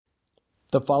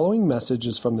The following message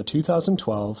is from the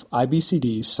 2012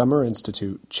 IBCD Summer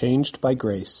Institute, Changed by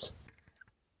Grace.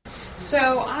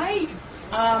 So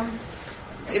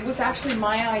it was actually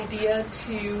my idea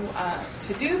to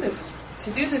do this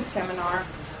seminar,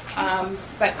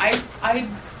 but I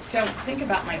don't think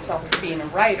about myself as being a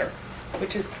writer,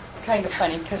 which is kind of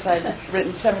funny because I've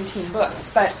written 17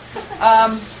 books. But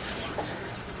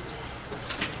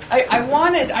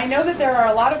I know that there are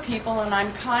a lot of people, and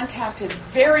I'm contacted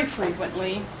very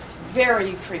frequently,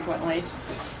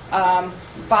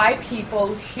 by people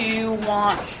who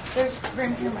want, there's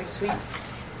room here, my sweet,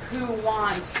 who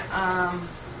want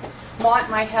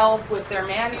my help with their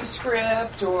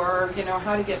manuscript or,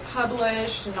 how to get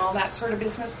published and all that sort of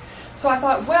business. So I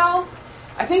thought, well,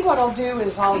 I think what I'll do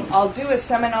is I'll do a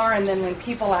seminar, and then when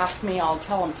people ask me, I'll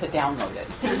tell them to download it.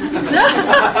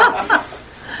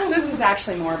 So this is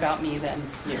actually more about me than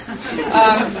you.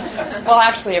 Well,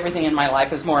 actually, everything in my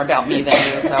life is more about me than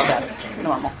you, so that's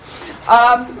normal.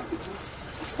 I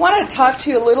want to talk to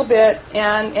you a little bit,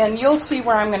 and you'll see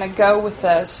where I'm going to go with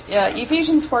this.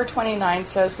 Ephesians 4:29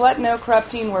 says, "Let no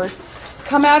corrupting word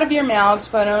come out of your mouths,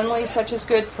 but only such as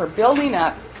good for building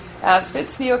up, as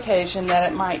fits the occasion, that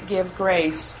it might give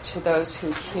grace to those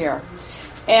who hear."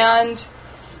 And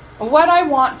what I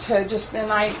want to just,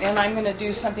 and I'm going to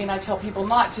do something I tell people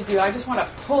not to do, I just want to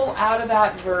pull out of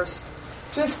that verse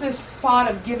just this thought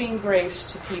of giving grace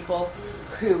to people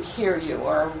who hear you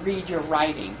or read your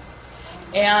writing.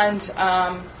 And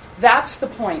that's the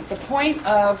point. The point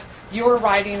of your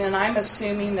writing, and I'm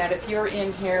assuming that if you're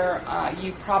in here,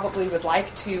 you probably would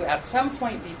like to at some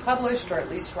point be published or at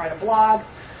least write a blog,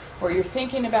 or you're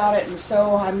thinking about it. And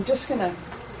so I'm just going to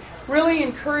really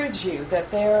encourage you that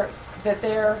there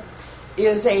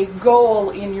is a goal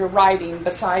in your writing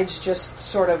besides just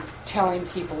sort of telling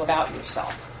people about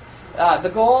yourself. The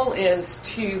goal is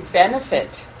to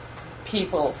benefit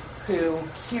people who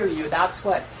hear you. That's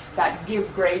what that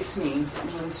give grace means. It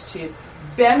means to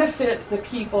benefit the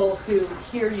people who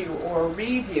hear you or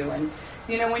read you. And,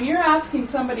 when you're asking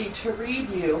somebody to read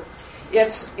you,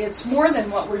 it's more than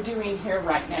what we're doing here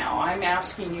right now. I'm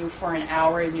asking you for an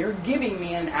hour, and you're giving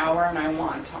me an hour, and I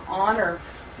want to honor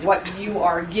what you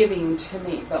are giving to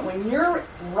me. But when you're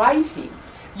writing,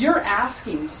 you're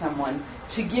asking someone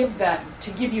to give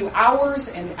you hours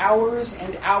and hours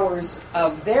and hours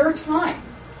of their time.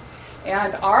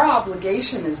 And our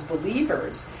obligation as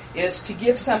believers is to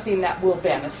give something that will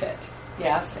benefit,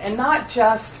 yes, and not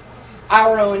just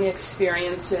our own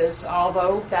experiences,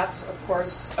 although that's, of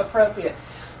course, appropriate.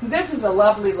 This is a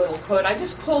lovely little quote. I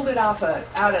just pulled it out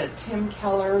of Tim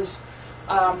Keller's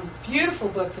beautiful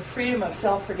book, The Freedom of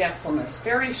Self-Forgetfulness.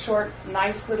 Very short,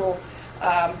 nice little,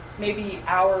 maybe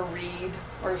hour read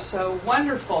or so.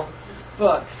 Wonderful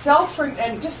book.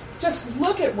 And just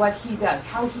look at what he does,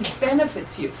 how he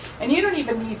benefits you. And you don't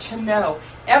even need to know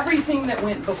everything that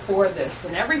went before this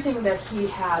and everything that he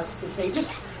has to say.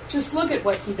 Just look at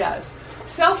what he does.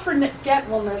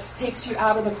 Self-forgetfulness takes you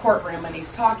out of the courtroom, and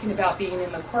he's talking about being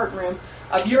in the courtroom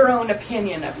of your own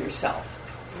opinion of yourself.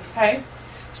 Okay?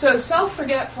 So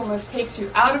self-forgetfulness takes you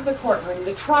out of the courtroom.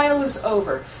 The trial is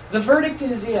over. The verdict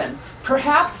is in.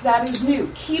 Perhaps that is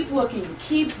new. Keep looking.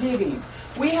 Keep digging.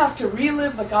 We have to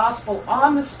relive the gospel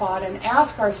on the spot and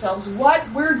ask ourselves what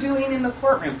we're doing in the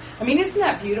courtroom. I mean, isn't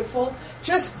that beautiful?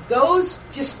 Just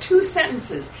 2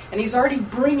 sentences, and he's already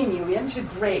bringing you into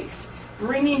grace,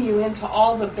 bringing you into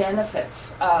all the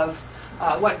benefits of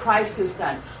what Christ has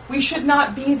done. We should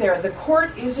not be there. The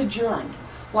court is adjourned.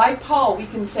 Like Paul, we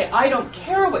can say, I don't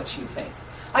care what you think.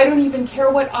 I don't even care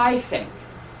what I think.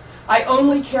 I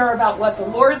only care about what the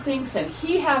Lord thinks, and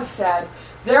he has said,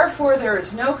 therefore there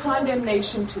is no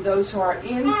condemnation to those who are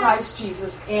in Christ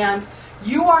Jesus, and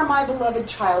you are my beloved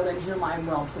child, in whom I am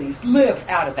well pleased. Live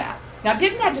out of that. Now,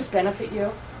 didn't that just benefit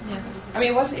you? Yes. I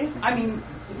mean,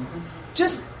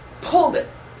 just pulled it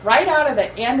right out of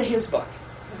the end of his book.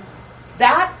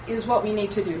 That is what we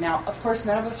need to do. Now, of course,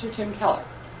 none of us are Tim Keller.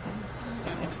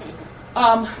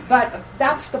 But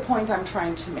that's the point I'm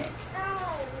trying to make.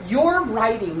 Your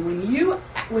writing,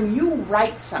 when you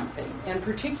write something, and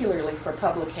particularly for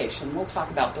publication, we'll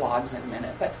talk about blogs in a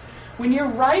minute, but when you're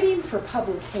writing for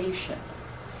publication,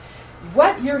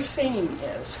 what you're saying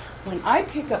is, when I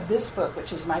pick up this book,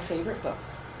 which is my favorite book,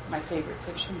 my favorite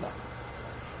fiction book,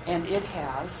 and it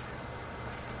has,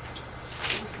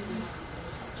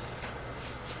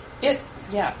 it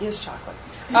is chocolate.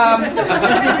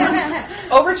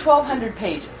 Over 1,200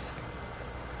 pages.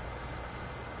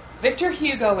 Victor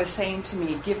Hugo is saying to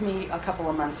me, give me a couple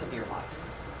of months of your life,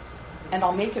 and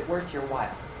I'll make it worth your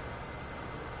while.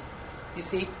 You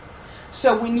see?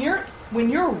 So when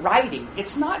you're writing,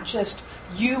 it's not just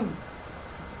you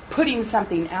putting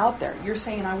something out there. You're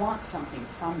saying, I want something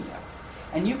from you.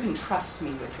 And you can trust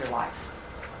me with your life.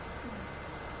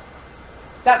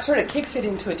 That sort of kicks it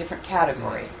into a different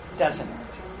category, doesn't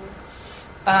it?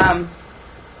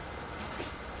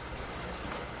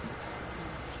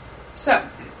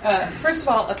 First of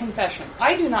all, a confession.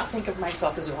 I do not think of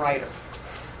myself as a writer.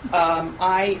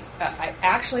 I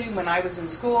actually, when I was in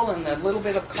school and the little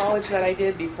bit of college that I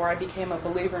did before I became a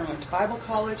believer and went to Bible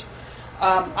college,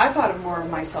 I thought more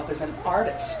of myself as an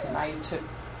artist, and I took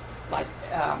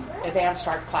advanced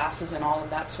art classes and all of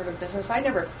that sort of business. I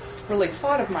never really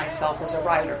thought of myself as a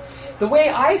writer. The way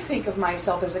I think of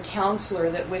myself as a counselor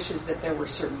that wishes that there were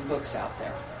certain books out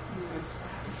there.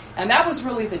 And that was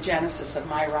really the genesis of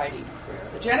my writing career.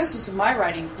 The genesis of my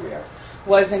writing career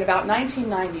was in about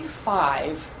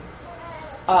 1995.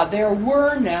 There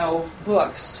were no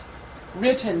books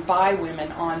written by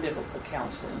women on biblical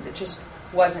counseling. It just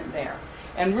wasn't there.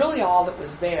 And really all that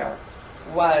was there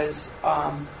was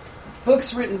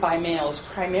books written by males,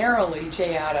 primarily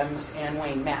Jay Adams and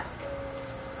Wayne Mack,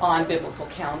 on biblical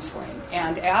counseling.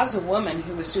 And as a woman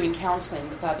who was doing counseling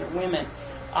with other women,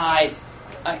 I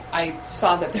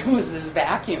saw that there was this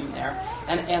vacuum there,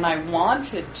 and I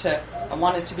wanted to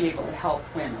be able to help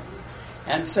women.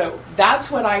 And so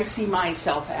that's what I see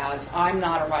myself as. I'm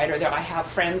not a writer. I have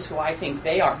friends who I think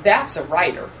they are. That's a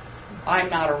writer.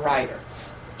 I'm not a writer.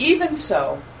 Even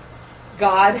so,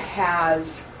 God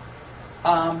has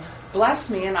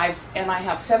blessed me, and I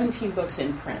have 17 books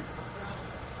in print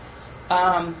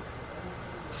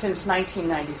since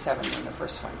 1997 when the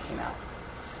first one came out.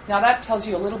 Now that tells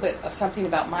you a little bit of something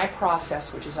about my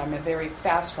process, which is I'm a very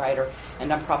fast writer,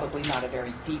 and I'm probably not a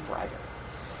very deep writer.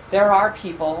 There are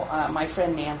people, my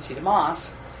friend Nancy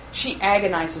DeMoss, she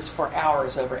agonizes for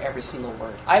hours over every single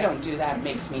word. I don't do that. It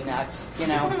makes me nuts.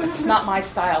 It's not my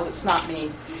style. It's not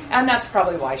me. And that's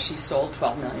probably why she sold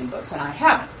 12 million books, and I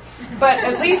haven't. But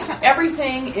at least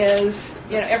everything is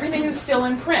still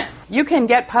in print. You can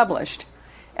get published,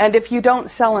 and if you don't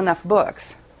sell enough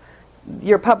books,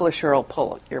 your publisher will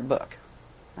pull your book.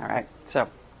 All right, so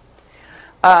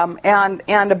and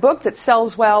a book that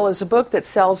sells well is a book that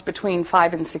sells between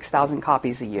 5,000 and 6,000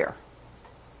 copies a year.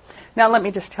 Now, let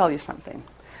me just tell you something.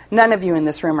 None of you in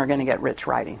this room are going to get rich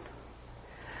writing.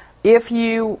 If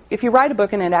you write a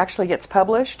book and it actually gets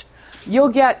published, you'll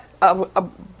get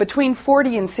between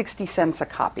 40 and 60 cents a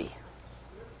copy.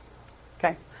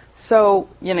 Okay, so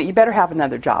you better have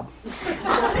another job.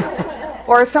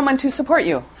 Or someone to support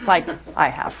you, like I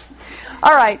have.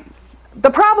 All right. The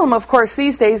problem, of course,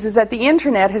 these days is that the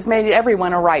internet has made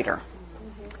everyone a writer.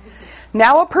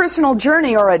 Now a personal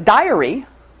journey or a diary,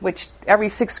 which every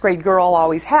 6th grade girl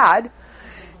always had,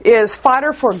 is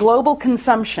fodder for global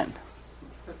consumption.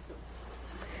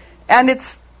 And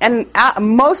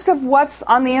most of what's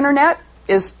on the internet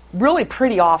is really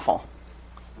pretty awful,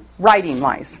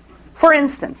 writing-wise. For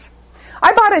instance,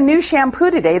 I bought a new shampoo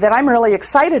today that I'm really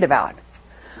excited about.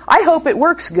 I hope it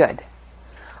works good.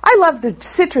 I love the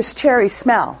citrus cherry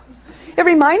smell. It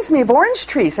reminds me of orange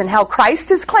trees and how Christ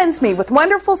has cleansed me with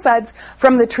wonderful suds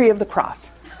from the tree of the cross.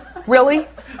 Really?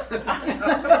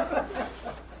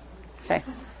 Okay.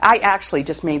 I actually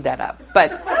just made that up.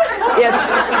 But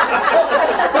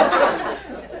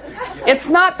it's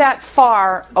not that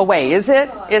far away, is it?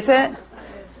 Is it?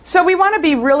 So we want to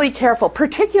be really careful,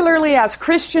 particularly as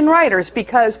Christian writers,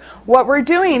 because what we're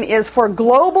doing is for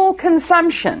global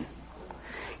consumption.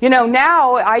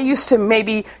 Now I used to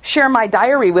maybe share my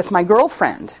diary with my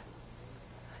girlfriend.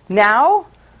 Now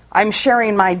I'm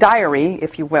sharing my diary,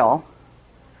 if you will,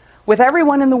 with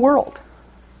everyone in the world.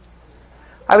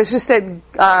 I was just at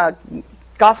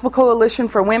Gospel Coalition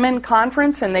for Women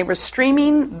conference, and they were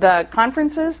streaming the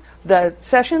conferences, the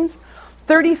sessions,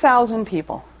 30,000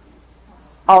 people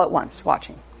all at once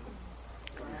watching.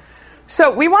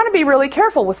 So we want to be really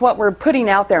careful with what we're putting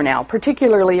out there now,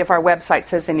 particularly if our website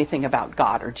says anything about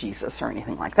God or Jesus or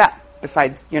anything like that,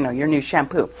 besides, your new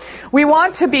shampoo. We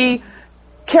want to be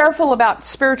careful about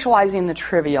spiritualizing the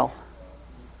trivial.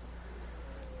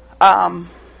 And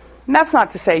that's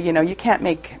not to say, you can't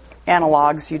make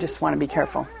analogs. You just want to be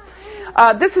careful.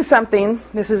 This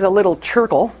is a little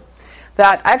churtle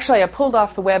that actually I pulled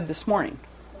off the web this morning.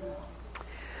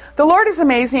 The Lord is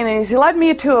amazing, and He's led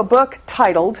me to a book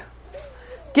titled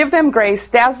Give Them Grace,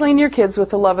 Dazzling Your Kids with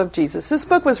the Love of Jesus. This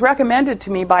book was recommended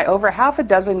to me by over half a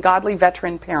dozen godly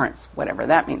veteran parents, whatever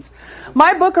that means.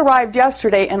 My book arrived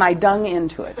yesterday, and I dug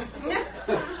into it.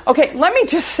 Okay, let me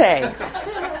just say,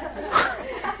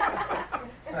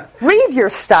 read your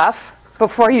stuff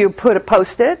before you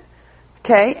post it,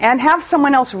 okay, and have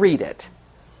someone else read it.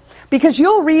 Because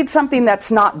you'll read something that's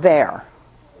not there.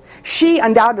 She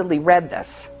undoubtedly read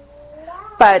this.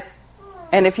 But,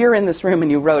 and if you're in this room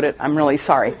and you wrote it, I'm really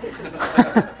sorry.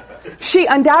 She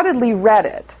undoubtedly read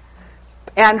it.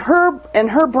 And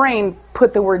her brain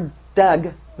put the word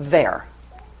Doug there.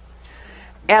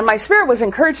 And my spirit was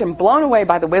encouraged and blown away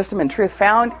by the wisdom and truth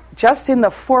found just in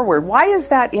the foreword. Why is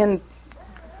that in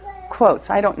quotes?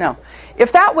 I don't know.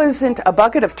 If that wasn't a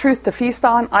bucket of truth to feast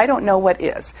on, I don't know what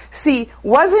is. See,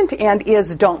 wasn't and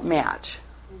is don't match.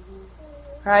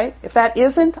 Right? If that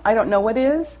isn't, I don't know what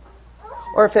is.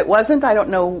 Or if it wasn't, I don't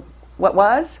know what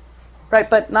was. Right?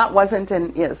 But not wasn't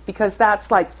and is. Because that's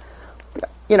like,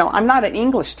 I'm not an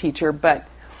English teacher, but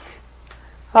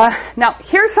now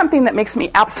here's something that makes me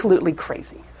absolutely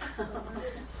crazy.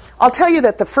 I'll tell you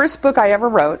that the first book I ever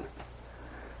wrote,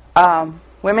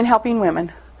 Women Helping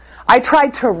Women, I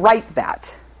tried to write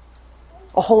that,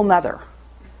 a whole nother.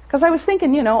 Because I was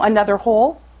thinking, another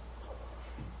whole,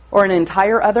 or an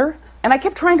entire other. And I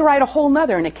kept trying to write a whole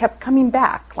nother, and it kept coming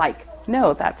back. Like,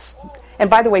 no, that's... And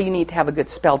by the way, you need to have a good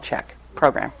spell check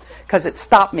program, because it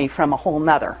stopped me from a whole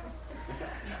nother.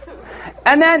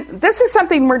 And then, this is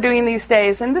something we're doing these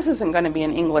days, and this isn't going to be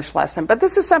an English lesson, but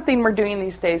this is something we're doing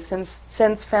these days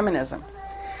since feminism.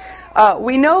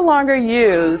 We no longer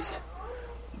use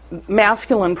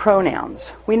masculine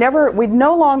pronouns. We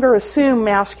no longer assume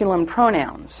masculine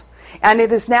pronouns. And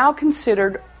it is now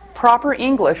considered proper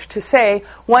English to say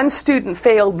one student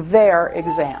failed their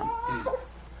exam.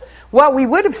 What we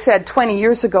would have said 20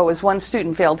 years ago is one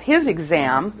student failed his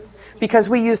exam, because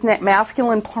we use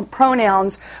masculine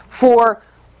pronouns for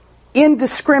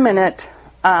indiscriminate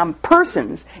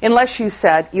persons, unless you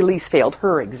said Elyse failed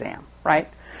her exam, right?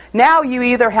 Now you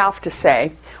either have to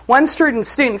say one student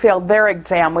failed their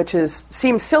exam, which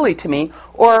seems silly to me,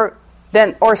 or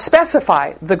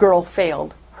specify the girl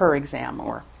failed her exam.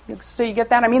 So you get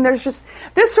that? I mean, there's just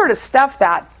this sort of stuff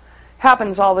that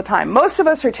happens all the time. Most of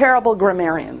us are terrible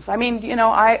grammarians. I mean,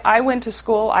 I went to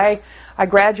school. I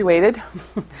graduated.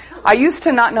 I used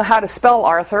to not know how to spell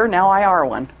Arthur. Now I are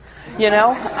one.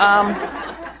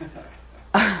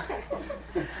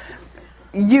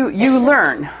 You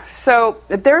learn. So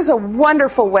there's a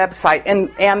wonderful website,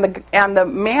 and the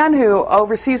man who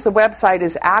oversees the website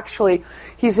is actually,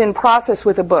 he's in process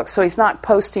with a book, so he's not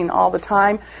posting all the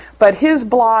time. But his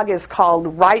blog is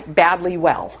called Write Badly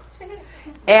Well,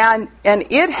 and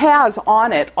it has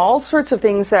on it all sorts of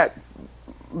things that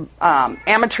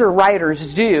amateur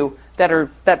writers do that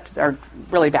are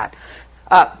really bad.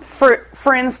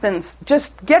 For instance,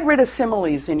 just get rid of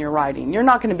similes in your writing. You're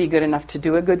not going to be good enough to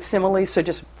do a good simile, so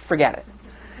just forget it.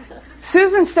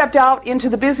 Susan stepped out into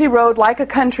the busy road like a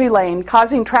country lane,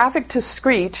 causing traffic to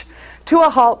screech to a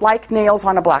halt like nails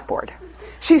on a blackboard.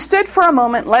 She stood for a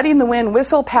moment, letting the wind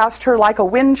whistle past her like a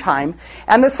wind chime,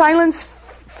 and the silence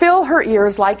fill her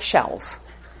ears like shells.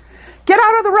 "Get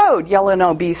out of the road," yelled an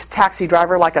obese taxi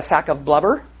driver like a sack of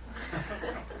blubber.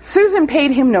 Susan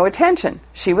paid him no attention.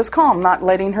 She was calm, not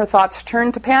letting her thoughts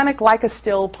turn to panic like a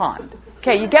still pond.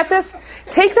 Okay, you get this?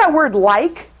 Take that word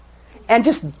 "like" and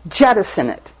just jettison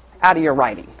it out of your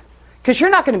writing. Because you're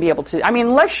not going to be able to,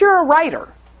 unless you're a writer,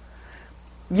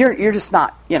 you're just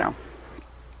not,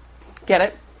 Get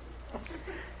it?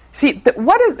 See,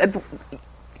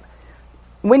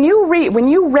 when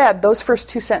you read those first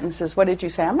two sentences, what did you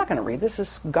say? I'm not going to read this.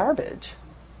 This is garbage.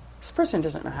 This person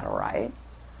doesn't know how to write.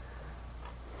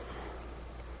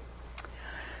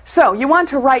 So you want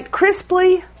to write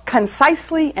crisply,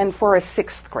 concisely, and for a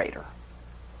 6th grader.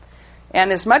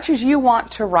 And as much as you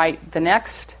want to write the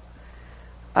next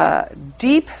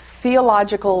deep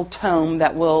theological tome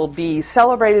that will be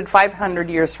celebrated 500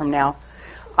 years from now,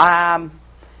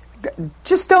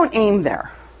 just don't aim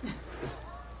there.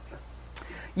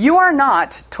 You are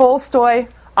not Tolstoy,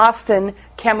 Austen,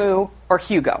 Camus, or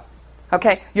Hugo.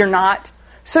 Okay? You're not.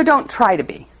 So don't try to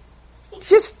be.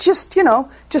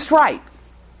 Just write.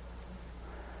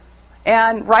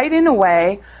 And write in a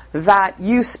way that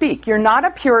you speak. You're not a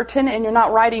Puritan, and you're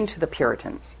not writing to the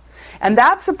Puritans. And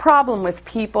that's a problem with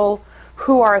people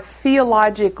who are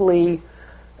theologically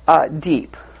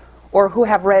deep, or who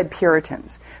have read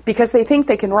Puritans, because they think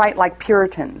they can write like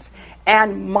Puritans.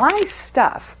 And my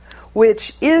stuff,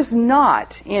 which is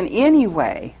not in any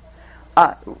way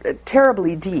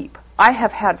terribly deep, I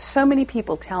have had so many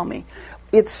people tell me,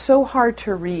 it's so hard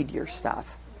to read your stuff.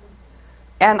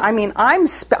 And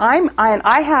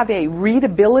I have a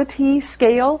readability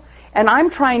scale, and I'm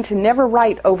trying to never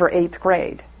write over 8th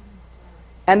grade.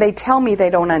 And they tell me they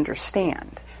don't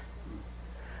understand.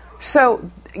 So,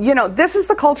 this is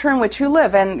the culture in which you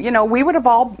live. And, we would have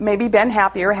all maybe been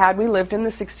happier had we lived in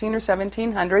the 16 or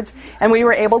 1700s and we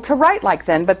were able to write like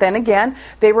then. But then again,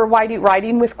 they were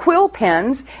writing with quill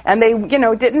pens and they,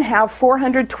 didn't have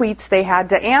 400 tweets they had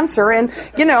to answer and,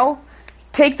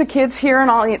 take the kids here and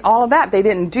all of that. They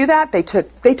didn't do that. They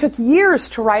took years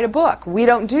to write a book. We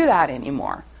don't do that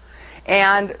anymore.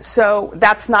 And so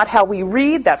that's not how we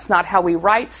read. That's not how we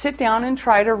write. Sit down and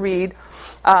try to read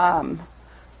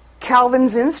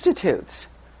Calvin's Institutes.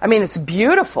 I mean, it's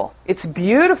beautiful. It's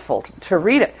beautiful to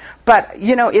read it. But,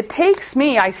 it takes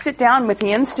me, I sit down with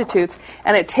the Institutes,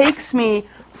 and it takes me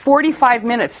 45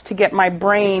 minutes to get my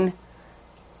brain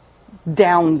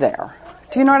down there.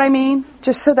 Do you know what I mean?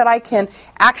 Just so that I can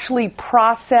actually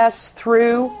process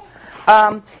through.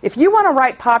 If you want to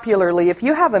write popularly, if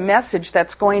you have a message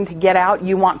that's going to get out,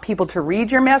 you want people to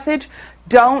read your message,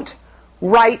 don't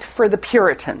write for the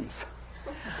Puritans.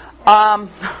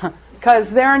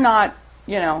 Because they're not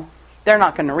going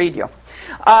to read you.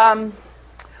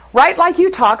 Write like you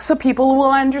talk so people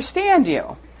will understand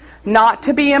you. Not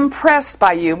to be impressed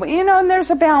by you. But, and there's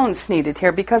a balance needed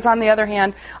here because, on the other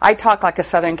hand, I talk like a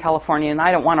Southern Californian.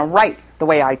 I don't want to write the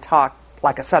way I talk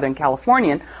like a Southern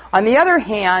Californian. On the other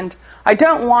hand, I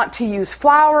don't want to use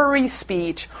flowery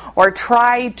speech or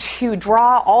try to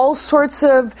draw all sorts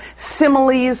of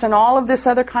similes and all of this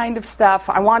other kind of stuff.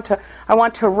 I want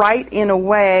to write in a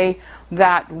way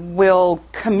that will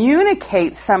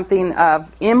communicate something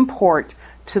of import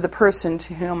to the person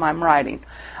to whom I'm writing.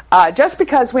 Just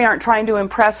because we aren't trying to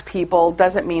impress people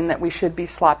doesn't mean that we should be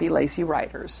sloppy, lazy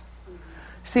writers.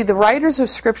 See, the writers of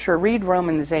Scripture, read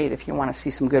Romans 8 if you want to see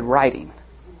some good writing.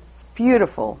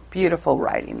 Beautiful, beautiful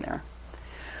writing there.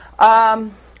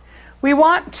 We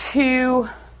want to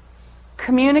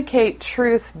communicate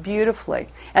truth beautifully.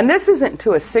 And this isn't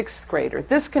to a 6th grader.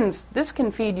 This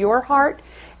can feed your heart.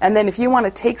 And then if you want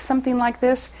to take something like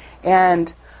this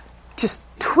and just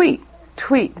tweet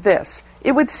this.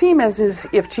 It would seem as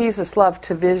if Jesus loved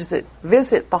to visit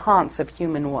the haunts of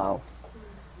human woe.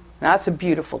 Now, that's a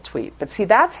beautiful tweet. But see,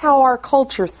 that's how our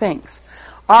culture thinks.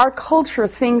 Our culture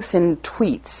thinks in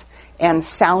tweets and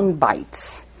sound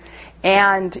bites.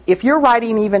 And if you're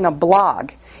writing even a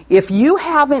blog, if you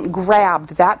haven't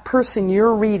grabbed that person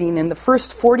you're reading in the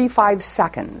first 45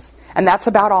 seconds, and that's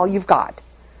about all you've got,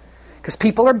 because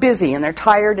people are busy and they're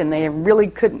tired and they really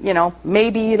couldn't,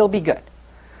 maybe it'll be good.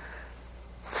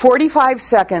 45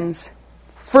 seconds,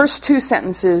 first 2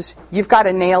 sentences, you've got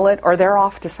to nail it or they're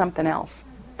off to something else.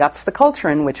 That's the culture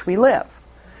in which we live.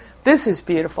 This is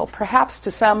beautiful. Perhaps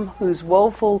to some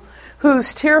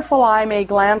whose tearful eye may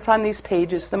glance on these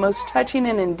pages, the most touching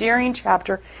and endearing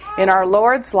chapter in our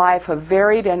Lord's life, a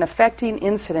varied and affecting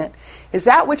incident, is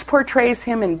that which portrays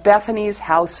him in Bethany's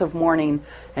house of mourning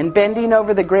and bending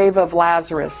over the grave of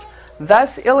Lazarus,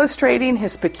 thus illustrating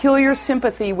his peculiar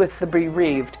sympathy with the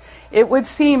bereaved. It would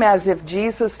seem as if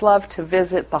Jesus loved to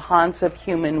visit the haunts of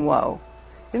human woe.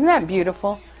 Isn't that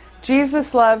beautiful?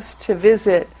 Jesus loves to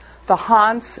visit the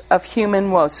haunts of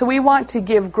human woe. So we want to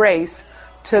give grace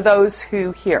to those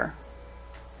who hear.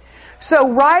 So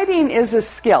writing is a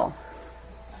skill.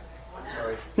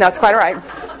 No, it's quite all right. It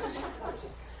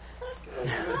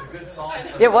was a good song.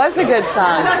 It was a good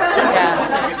song.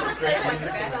 Yeah.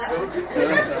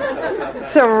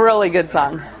 It's a really good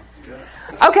song.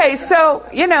 Okay, so,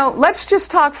 let's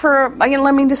just talk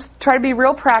let me just try to be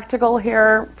real practical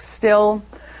here still.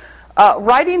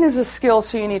 Writing is a skill,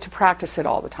 so you need to practice it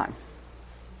all the time.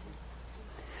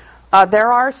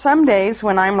 There are some days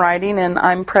when I'm writing, and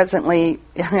I'm presently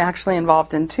actually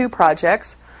involved in 2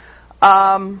 projects,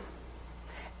 and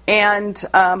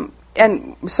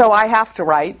so I have to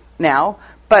write now.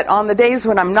 But on the days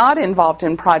when I'm not involved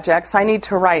in projects, I need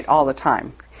to write all the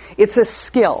time. It's a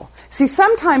skill. See,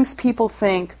 sometimes people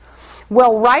think,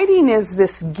 well, writing is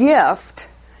this gift,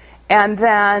 and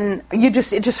then it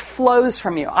just flows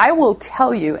from you. I will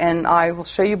tell you, and I will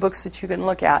show you books that you can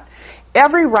look at.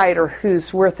 Every writer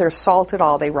who's worth their salt at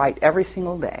all, they write every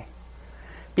single day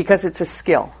because it's a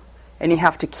skill, and you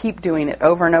have to keep doing it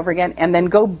over and over again, and then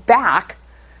go back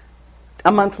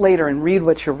a month later and read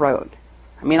what you wrote.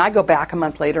 I mean, I go back a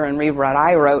month later and read what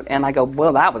I wrote, and I go,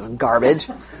 well, that was garbage,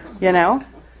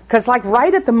 Because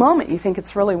right at the moment, you think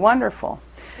it's really wonderful.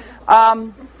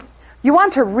 You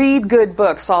want to read good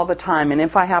books all the time, and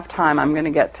if I have time, I'm going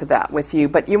to get to that with you.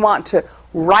 But you want to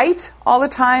write all the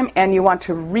time, and you want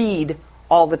to read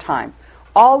all the time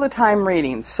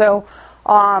reading. So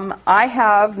I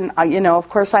have, of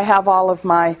course, I have all of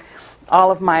my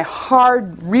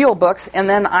hard, real books, and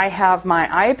then I have my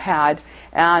iPad,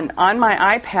 and on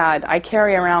my iPad, I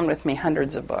carry around with me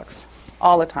hundreds of books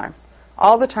all the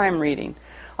time reading.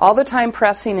 All the time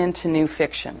pressing into new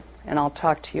fiction. And I'll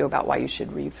talk to you about why you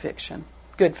should read fiction,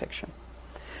 good fiction.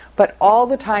 But all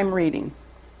the time reading.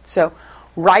 So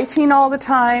writing all the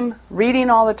time, reading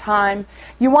all the time.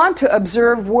 You want to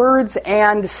observe words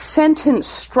and sentence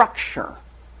structure.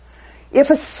 If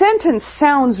a sentence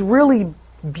sounds really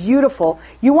beautiful,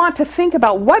 you want to think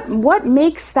about what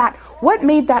made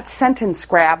that sentence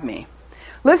grab me.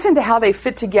 Listen to how they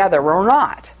fit together or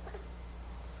not.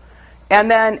 And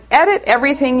then edit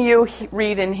everything you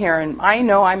read in here. And I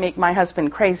know I make my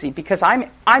husband crazy because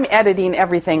I'm editing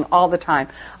everything all the time.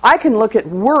 I can look at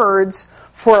words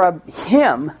for a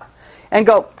hymn and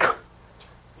go,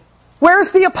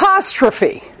 where's the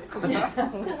apostrophe?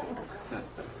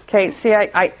 Okay, see,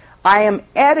 I am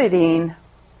editing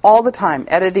all the time.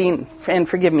 Editing, and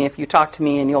forgive me if you talk to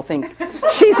me and you'll think,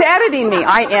 she's editing me.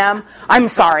 I am. I'm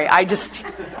sorry.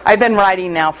 I've been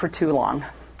writing now for too long.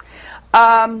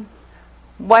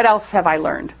 What else have I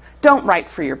learned? Don't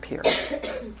write for your peers.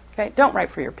 Okay? Don't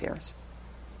write for your peers.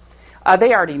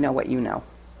 They already know what you know.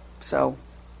 So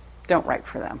don't write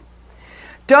for them.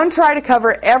 Don't try to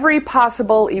cover every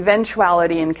possible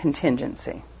eventuality and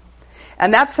contingency.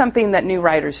 And that's something that new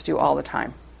writers do all the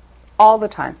time. All the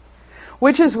time.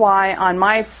 Which is why on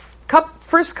my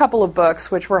first couple of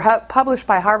books, which were published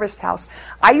by Harvest House,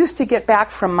 I used to get back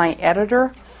from my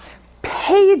editor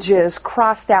pages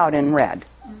crossed out in red.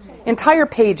 Entire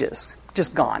pages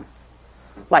just gone.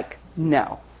 Like,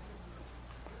 no.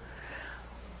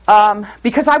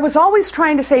 Because I was always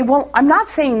trying to say, well, I'm not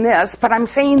saying this, but I'm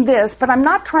saying this, but I'm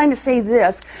not trying to say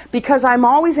this, because I'm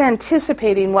always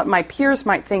anticipating what my peers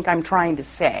might think I'm trying to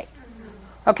say.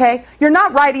 Okay? You're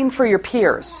not writing for your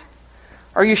peers.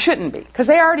 Or you shouldn't be, because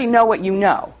they already know what you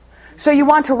know. So you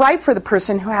want to write for the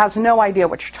person who has no idea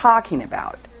what you're talking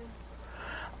about.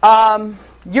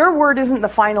 Your word isn't the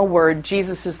final word.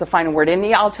 Jesus is the final word. And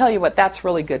I'll tell you what, that's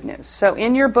really good news. So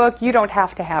in your book, you don't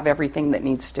have to have everything that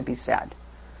needs to be said.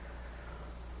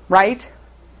 Right?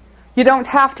 You don't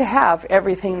have to have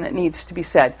everything that needs to be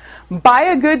said. Buy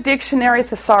a good dictionary,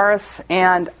 thesaurus,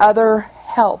 and other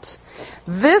helps.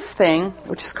 This thing,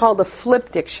 which is called a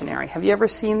flip dictionary, have you ever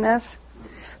seen this?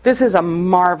 This is a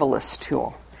marvelous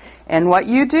tool. And what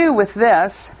you do with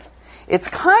this, it's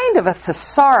kind of a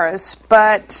thesaurus,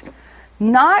 but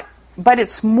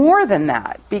it's more than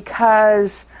that,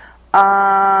 because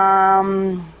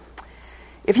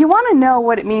if you want to know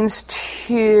what it means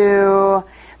to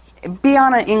be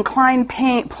on an inclined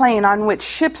plane on which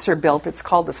ships are built, it's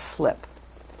called a slip.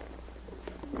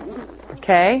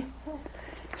 Okay?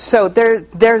 So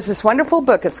there's this wonderful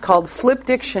book. It's called Flip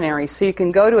Dictionary. So you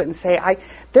can go to it and say,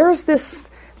 there's this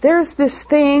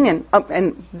thing, and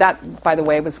that, by the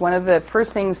way, was one of the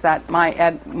first things that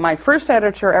my first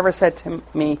editor ever said to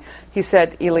me. He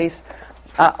said, Elyse,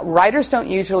 writers don't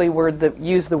usually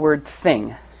use the word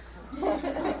thing.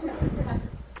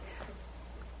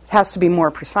 It has to be more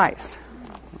precise.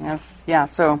 Yes, yeah.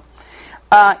 So,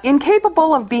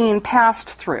 incapable of being passed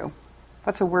through.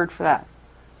 What's a word for that?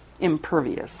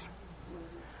 Impervious.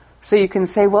 So you can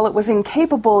say, well, it was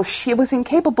incapable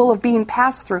of being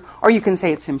passed through, or you can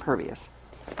say it's impervious.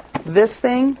 This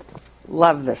thing,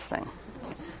 love this thing.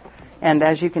 And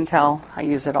as you can tell, I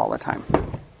use it all the time.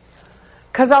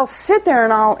 Because I'll sit there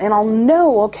and I'll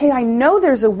know, okay, I know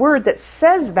there's a word that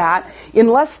says that in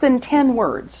less than 10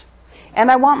 words.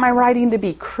 And I want my writing to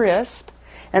be crisp.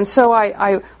 And so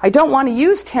I don't want to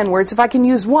use 10 words if I can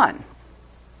use one.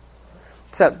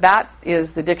 So that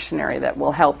is the dictionary that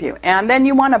will help you. And then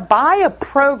you want to buy a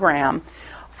program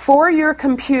for your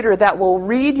computer that will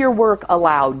read your work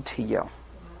aloud to you.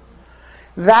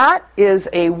 That is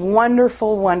a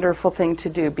wonderful, wonderful thing to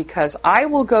do, because I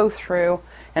will go through,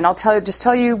 and I'll tell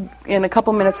you in a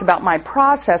couple minutes about my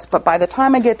process, but by the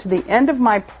time I get to the end of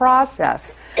my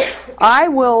process, I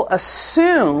will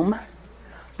assume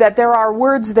that there are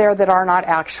words there that are not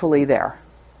actually there.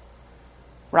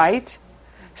 Right?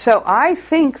 So I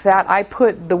think that I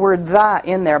put the word "the"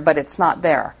 in there, but it's not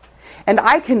there. And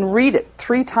I can read it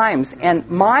 3 times, and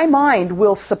my mind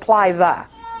will supply "the"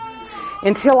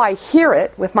 until I hear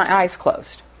it with my eyes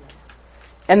closed.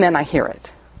 And then I hear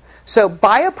it. So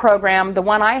buy a program. The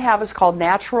one I have is called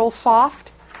Natural Soft,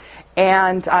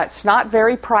 and it's not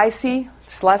very pricey.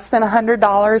 It's less than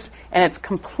 $100, and it's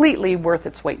completely worth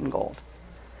its weight in gold.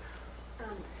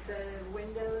 The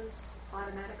Windows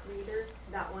automatic reader,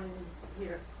 that one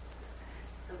here,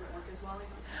 doesn't work as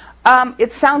well.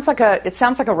 It sounds like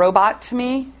a robot to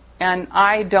me, and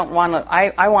I don't want to.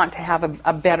 I want to have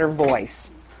a better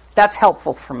voice. That's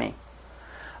helpful for me.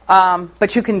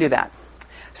 But you can do that.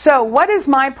 So what is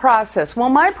my process? Well,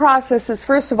 my process is,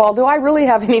 first of all, do I really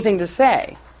have anything to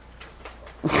say?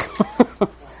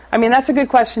 I mean, that's a good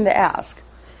question to ask.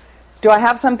 Do I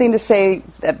have something to say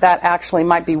that actually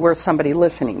might be worth somebody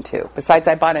listening to? Besides,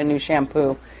 I bought a new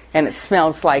shampoo, and it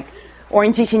smells like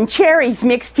oranges and cherries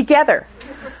mixed together.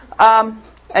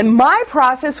 And my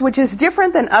process, which is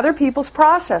different than other people's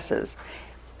processes.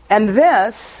 And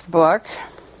this book,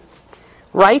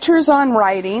 Writers on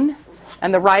Writing,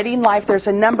 and The Writing Life, there's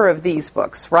a number of these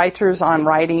books, Writers on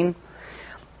Writing.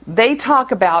 They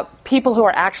talk about people who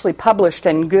are actually published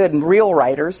and good and real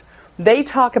writers. They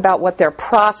talk about what their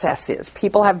process is.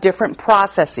 People have different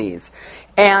processes.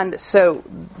 And so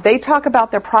they talk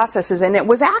about their processes. And it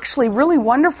was actually really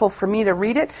wonderful for me to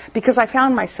read it because I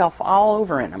found myself all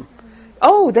over in them.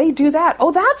 Oh, they do that.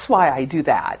 Oh, that's why I do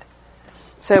that.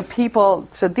 So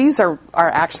these are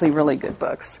actually really good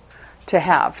books to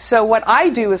have. So what I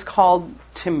do is called,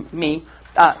 to me,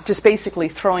 just basically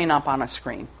throwing up on a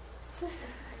screen.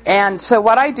 And so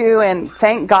what I do, and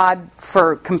thank God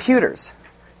for computers,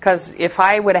 because if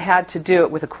I would have had to do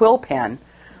it with a quill pen,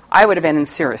 I would have been in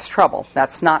serious trouble.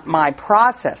 That's not my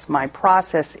process. My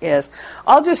process is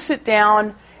I'll just sit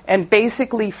down and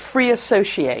basically free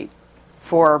associate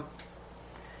for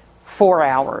 4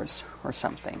 hours or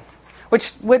something.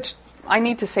 Which I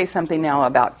need to say something now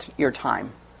about your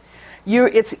time.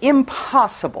 It's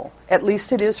impossible, at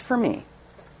least it is for me,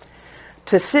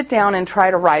 to sit down and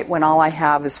try to write when all I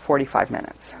have is 45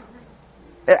 minutes.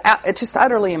 It's just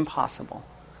utterly impossible.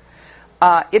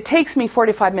 It takes me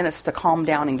 45 minutes to calm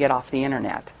down and get off the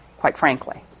internet, quite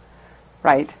frankly.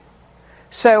 Right?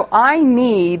 So I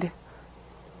need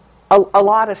a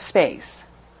lot of space.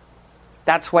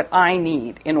 That's what I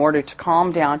need in order to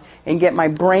calm down and get my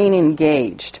brain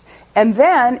engaged. And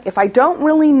then, if I don't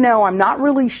really know, I'm not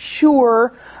really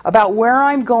sure about where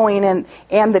I'm going,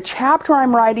 and the chapter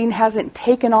I'm writing hasn't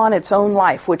taken on its own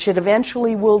life, which it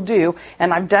eventually will do,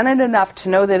 and I've done it enough to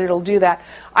know that it'll do that,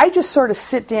 I just sort of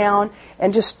sit down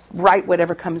and just write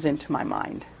whatever comes into my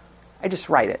mind. I just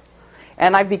write it.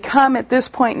 And I've become, at this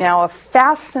point now, a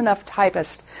fast enough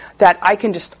typist that I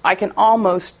can just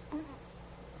almost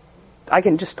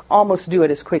do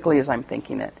it as quickly as I'm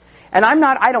thinking it. And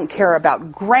I don't care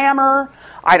about grammar.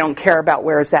 I don't care about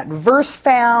where is that verse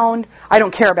found. I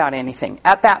don't care about anything.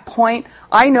 At that point,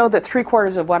 I know that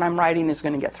 3/4 of what I'm writing is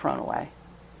going to get thrown away.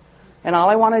 And all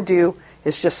I want to do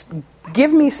is just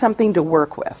give me something to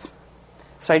work with.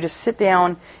 So I just sit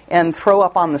down and throw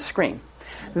up on the screen.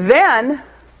 Then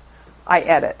I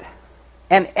edit.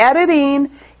 And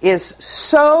editing is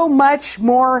so much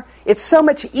more, it's so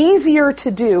much easier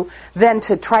to do than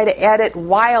to try to edit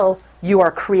while you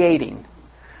are creating.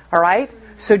 All right?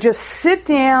 So just sit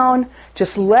down,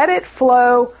 just let it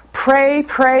flow, pray,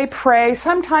 pray, pray.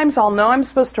 Sometimes I'll know I'm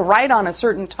supposed to write on a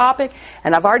certain topic,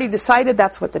 and I've already decided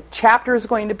that's what the chapter is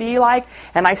going to be like,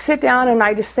 and I sit down and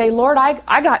I just say, Lord,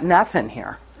 I got nothing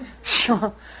here.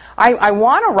 I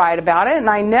want to write about it, and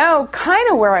I know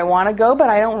kind of where I want to go, but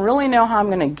I don't really know how I'm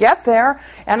going to get there,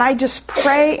 and I just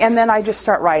pray, and then I just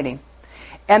start writing.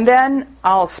 And then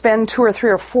I'll spend 2 or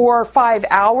 3 or 4 or 5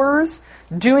 hours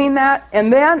doing that,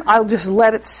 and then I'll just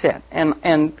let it sit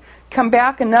and come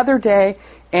back another day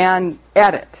and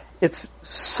edit. It's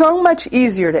so much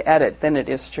easier to edit than it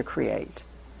is to create.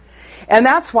 And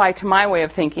that's why, to my way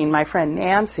of thinking, my friend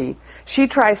Nancy, she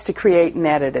tries to create and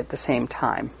edit at the same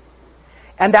time.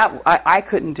 And that I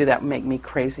couldn't do that. It would make me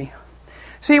crazy.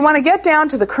 So you want to get down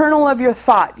to the kernel of your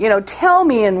thought. Tell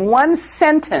me in one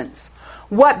sentence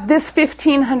what this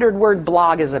 1,500-word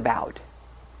blog is about.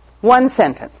 One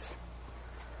sentence.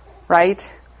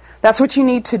 Right? That's what you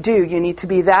need to do. You need to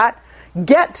be that.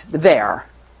 Get there.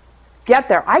 Get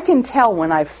there. I can tell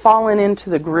when I've fallen into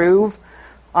the groove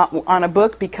on a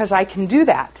book because I can do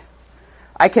that.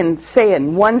 I can say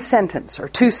in one sentence or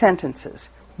 2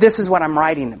 sentences, this is what I'm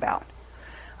writing about.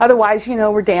 Otherwise,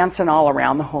 we're dancing all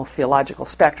around the whole theological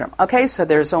spectrum. Okay, so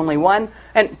there's only one.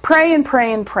 And pray and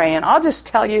pray and pray. And I'll just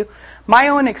tell you, my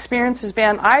own experience has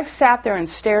been, I've sat there and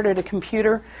stared at a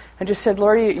computer and just said,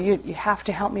 Lord, you have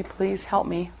to help me, please help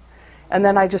me. And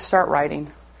then I just start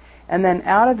writing. And then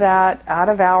out of that, out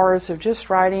of hours of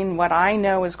just writing what I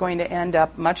know is going to end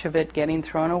up, much of it getting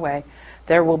thrown away,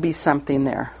 there will be something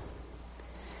there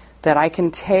that I can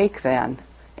take then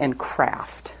and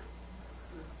craft.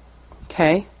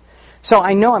 Okay? So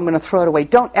I know I'm going to throw it away.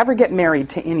 Don't ever get married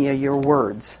to any of your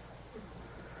words.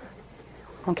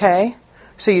 Okay?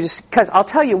 So because I'll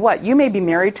tell you what, you may be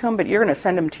married to them, but you're going to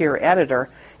send them to your editor,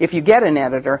 if you get an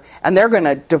editor, and they're going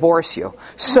to divorce you.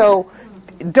 So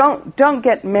don't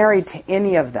get married to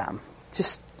any of them.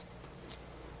 Just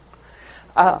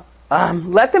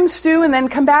let them stew and then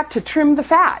come back to trim the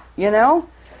fat,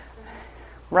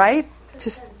 Right?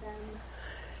 Just,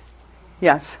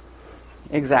 yes.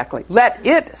 exactly. Let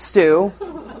it stew,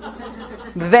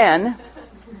 then,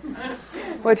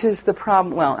 which is the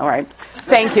problem. Well, all right.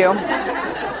 Thank you.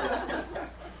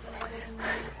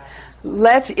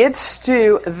 Let it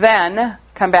stew, then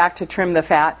come back to trim the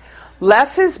fat.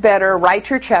 Less is better. Write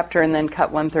your chapter and then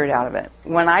cut 1/3 out of it.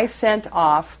 When I sent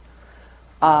off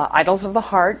Idols of the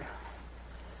Heart,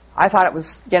 I thought it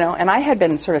was, and I had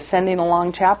been sort of sending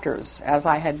along chapters as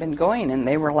I had been going, and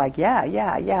they were like,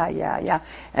 yeah.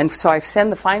 And so I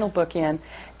send the final book in,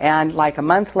 and like a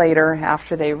month later,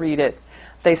 after they read it,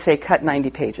 they say, cut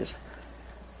 90 pages.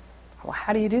 Well,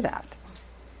 how do you do that?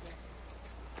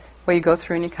 Well, you go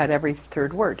through and you cut every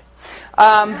third word.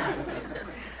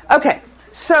 Okay,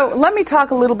 so let me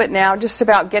talk a little bit now just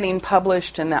about getting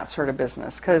published and that sort of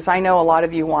business, because I know a lot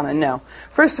of you want to know.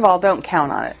 First of all, don't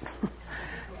count on it.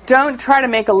 Don't try to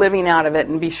make a living out of it,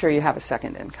 and be sure you have a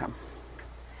second income.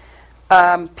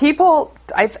 People,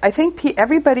 I think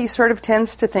everybody sort of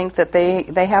tends to think that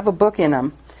they have a book in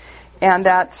them and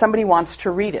that somebody wants to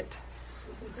read it.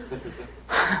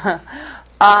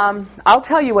 I'll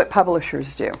tell you what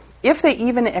publishers do. If they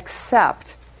even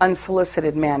accept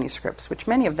unsolicited manuscripts, which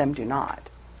many of them do not,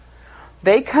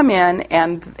 they come in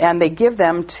and they give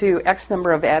them to X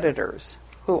number of editors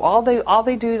who all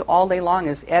they do all day long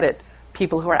is edit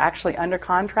people who are actually under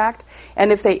contract.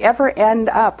 And if they ever end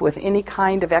up with any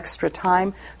kind of extra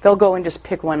time, they'll go and just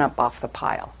pick one up off the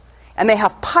pile. And they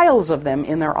have piles of them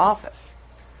in their office.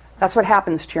 That's what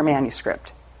happens to your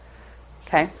manuscript.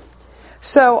 Okay?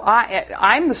 So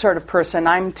I'm the sort of person,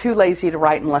 I'm too lazy to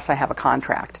write unless I have a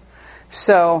contract.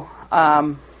 So,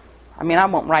 I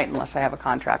won't write unless I have a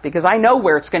contract because I know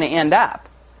where it's going to end up.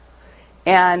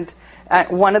 And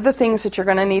one of the things that you're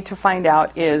going to need to find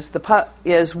out is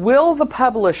will the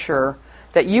publisher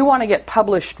that you want to get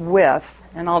published with,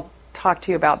 and I'll talk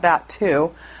to you about that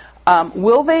too,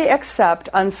 will they accept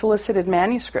unsolicited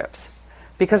manuscripts?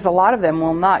 Because a lot of them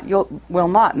will not. Will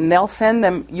not, and they'll send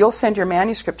them. You'll send your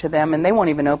manuscript to them, and they won't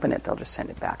even open it. They'll just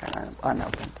send it back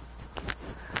unopened.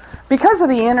 Because of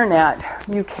the internet,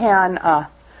 you can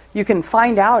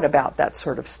find out about that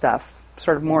sort of stuff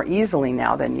sort of more easily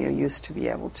now than you used to be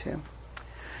able to.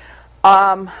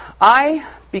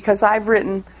 Because I've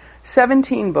written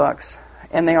 17 books,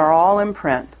 and they are all in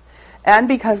print, and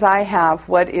because I have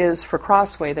what is for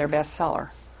Crossway their bestseller,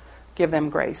 Give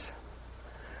Them Grace.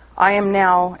 I am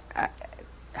now,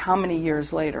 how many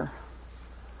years later?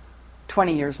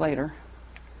 20 years later,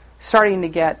 starting to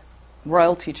get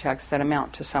royalty checks that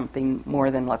amount to something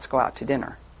more than let's go out to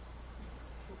dinner.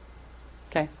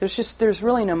 Okay? There's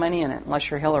really no money in it unless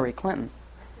you're Hillary Clinton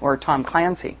or Tom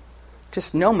Clancy.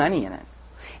 Just no money in it.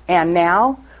 And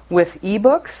now, with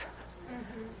ebooks,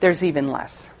 there's even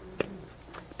less.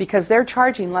 Because they're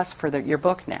charging less for your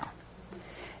book now.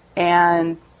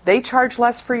 And they charge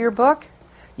less for your book,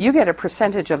 you get a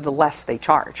percentage of the less they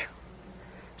charge.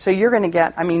 So you're going to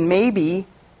get, maybe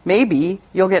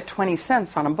you'll get 20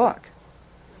 cents on a book.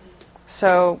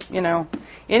 So,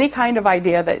 any kind of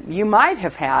idea that you might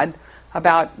have had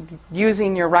about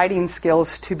using your writing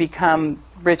skills to become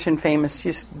rich and famous,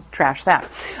 just trash that.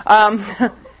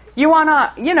 You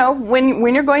want to,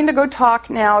 when you're going to go talk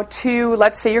now to,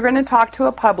 let's say you're going to talk to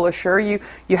a publisher, you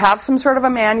have some sort of a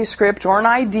manuscript or an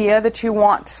idea that you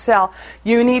want to sell,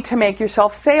 you need to make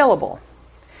yourself saleable.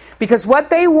 Because what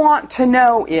they want to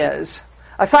know is,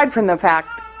 aside from the fact,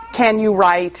 can you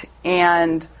write,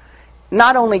 and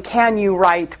not only can you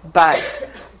write, but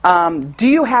do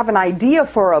you have an idea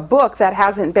for a book that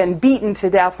hasn't been beaten to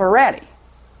death already?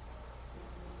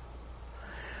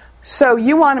 So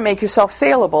you want to make yourself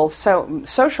saleable, so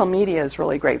social media is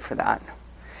really great for that.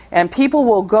 And people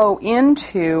will go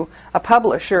into a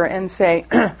publisher and say,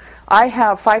 I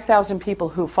have 5,000 people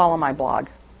who follow my blog.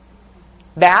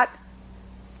 That,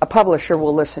 a publisher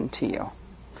will listen to you.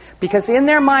 Because in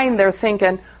their mind they're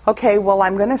thinking, okay, well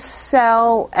I'm going to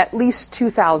sell at least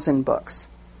 2,000 books.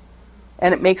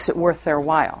 And it makes it worth their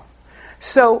while.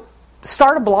 So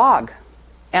start a blog.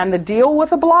 And the deal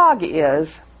with a blog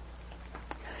is,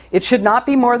 it should not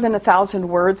be more than 1,000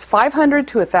 words, 500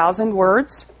 to 1,000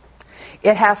 words.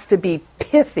 It has to be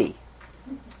pithy.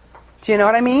 Do you know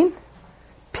what I mean?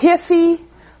 Pithy,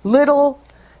 little,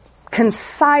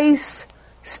 concise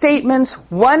statements,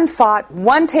 one thought,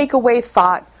 one takeaway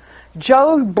thought.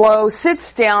 Joe Blow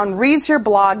sits down, reads your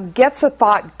blog, gets a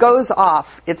thought, goes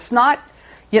off. It's not,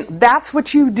 that's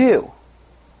what you do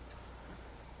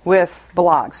with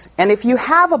blogs. And if you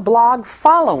have a blog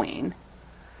following,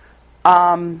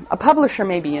 a publisher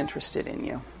may be interested in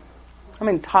you. I'm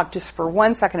going to talk just for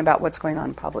 1 second about what's going on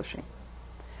in publishing.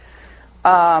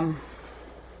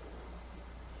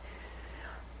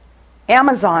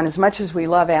 Amazon, as much as we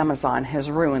love Amazon, has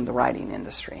ruined the writing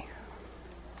industry.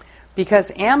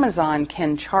 Because Amazon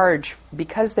can charge,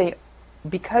 because they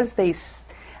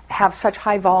have such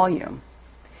high volume,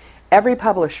 every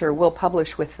publisher will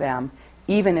publish with them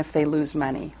even if they lose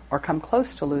money or come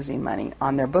close to losing money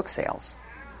on their book sales.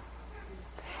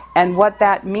 And what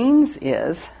that means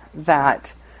is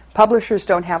that publishers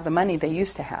don't have the money they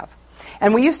used to have.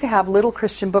 And we used to have little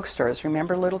Christian bookstores.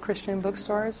 Remember little Christian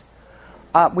bookstores?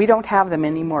 We don't have them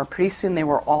anymore. Pretty soon they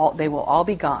will all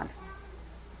be gone.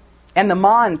 And the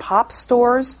ma and pop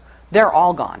stores, they're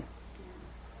all gone.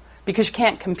 Because you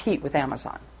can't compete with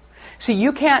Amazon. So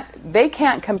they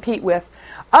can't compete with,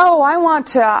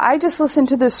 I just listened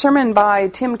to this sermon by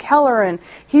Tim Keller and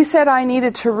he said I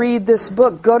needed to read this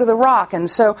book, Go to the Rock. And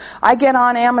so I get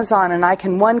on Amazon and I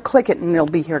can one-click it and it'll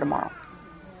be here tomorrow.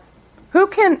 Who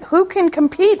can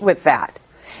compete with that?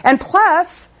 And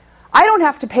plus, I don't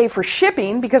have to pay for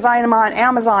shipping because I am on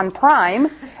Amazon Prime,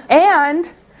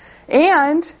 and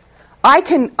I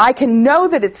can know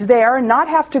that it's there and not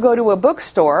have to go to a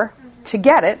bookstore to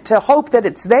get it, to hope that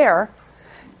it's there.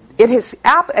 It has,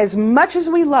 as much as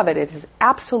we love it, it has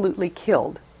absolutely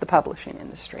killed the publishing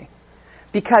industry.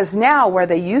 Because now, where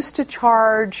they used to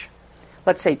charge,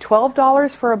 let's say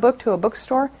 $12 for a book to a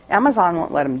bookstore, Amazon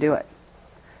won't let them do it.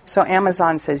 So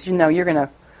Amazon says, you're going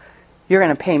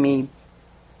to pay me.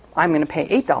 I'm going to pay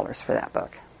 $8 for that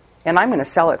book, and I'm going to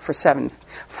sell it for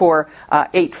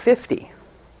 $8.50.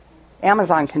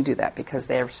 Amazon can do that because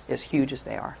they're as huge as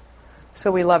they are.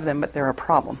 So we love them, but they're a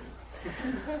problem.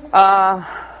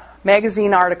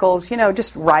 Magazine articles,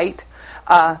 just write.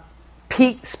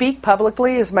 Speak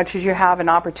publicly as much as you have an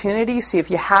opportunity. See if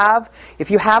you have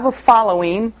a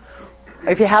following,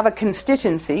 if you have a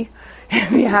constituency.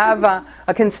 If you have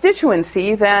a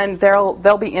constituency, then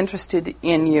they'll be interested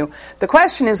in you. The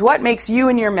question is, what makes you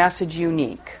and your message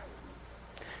unique?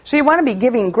 So you want to be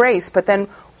giving grace, but then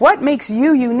what makes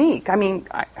you unique? I mean,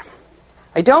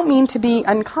 I don't mean to be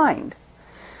unkind,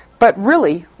 but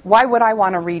really, why would I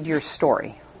want to read your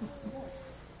story?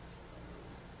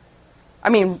 I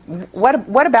mean,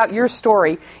 what about your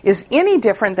story is any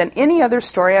different than any other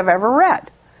story I've ever read?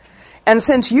 And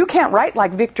since you can't write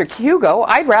like Victor Hugo,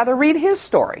 I'd rather read his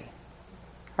story.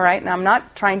 All right? And I'm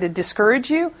not trying to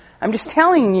discourage you. I'm just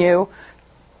telling you,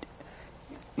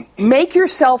 make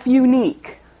yourself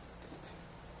unique.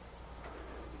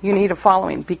 You need a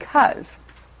following because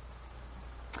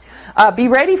be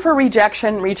ready for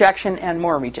rejection, and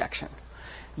more rejection.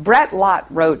 Brett Lott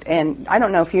wrote, and I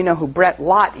don't know if you know who Brett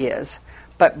Lott is,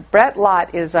 but Brett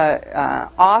Lott is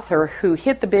an author who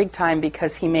hit the big time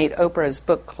because he made Oprah's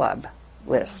book club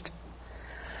list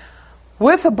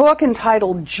with a book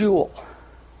entitled Jewel,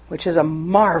 which is a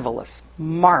marvelous,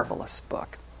 marvelous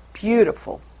book.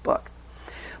 Beautiful book.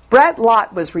 Brett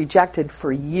Lott was rejected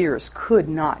for years, could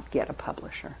not get a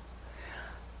publisher.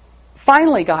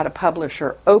 Finally got a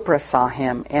publisher. Oprah saw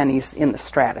him, and he's in the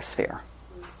stratosphere.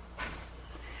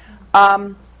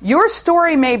 Your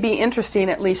story may be interesting,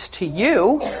 at least to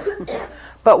you,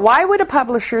 but why would a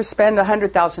publisher spend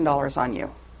 $100,000 on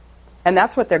you? And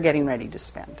that's what they're getting ready to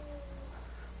spend.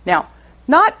 Now,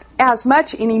 not as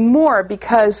much anymore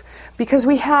because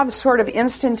we have sort of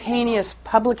instantaneous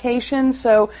publication,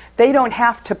 so they don't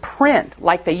have to print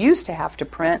like they used to have to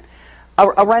print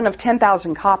a run of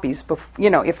 10,000 copies.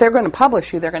 If they're going to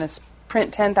publish you, they're going to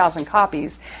print 10,000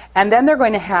 copies, and then they're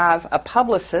going to have a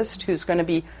publicist who's going to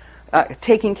be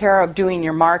taking care of doing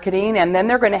your marketing, and then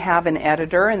they're going to have an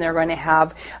editor, and they're going to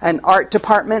have an art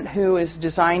department who is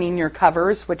designing your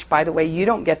covers, which, by the way, you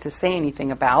don't get to say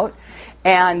anything about,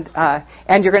 and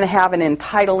you're going to have an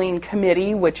entitling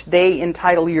committee, which they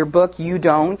entitle your book, you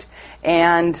don't,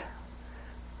 and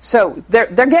so they're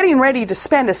getting ready to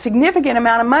spend a significant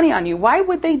amount of money on you. Why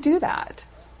would they do that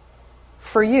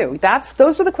for you?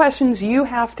 Those are the questions you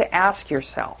have to ask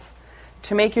yourself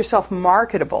to make yourself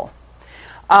marketable.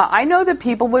 I know that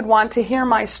people would want to hear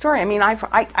my story. I mean,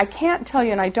 I can't tell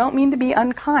you, and I don't mean to be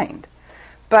unkind,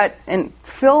 and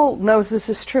Phil knows this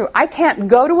is true, I can't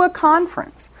go to a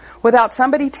conference without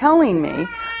somebody telling me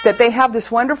that they have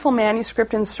this wonderful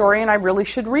manuscript and story and I really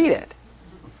should read it.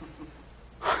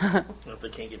 Well, if they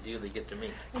can't get to you, they get to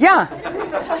me. Yeah.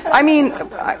 I mean,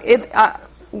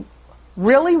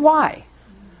 really, why?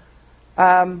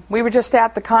 We were just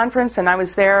at the conference, and I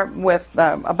was there with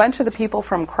a bunch of the people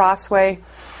from Crossway,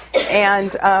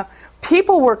 and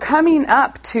people were coming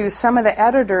up to some of the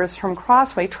editors from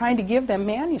Crossway trying to give them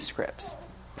manuscripts.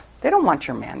 They don't want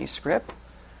your manuscript.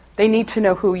 They need to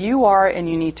know who you are, and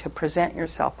you need to present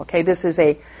yourself. Okay, this is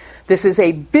a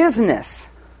business.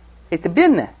 It's a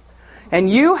business. And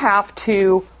you have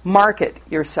to market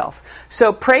yourself.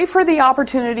 So pray for the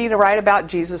opportunity to write about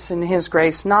Jesus and His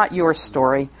grace, not your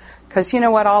story. Because you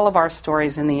know what? All of our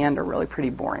stories in the end are really pretty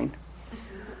boring.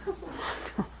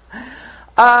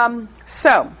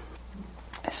 So,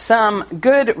 some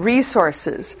good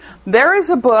resources. There is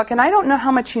a book, and I don't know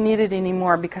how much you need it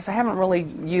anymore because I haven't really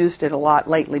used it a lot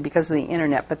lately because of the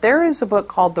internet, but there is a book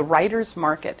called The Writer's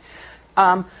Market.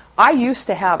 I used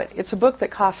to have it. It's a book that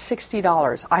costs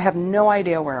 $60. I have no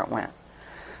idea where it went.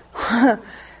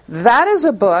 That is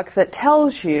a book that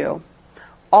tells you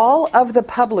all of the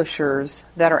publishers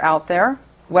that are out there,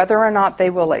 whether or not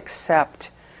they will accept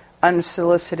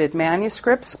unsolicited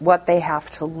manuscripts, what they have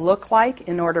to look like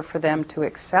in order for them to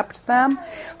accept them,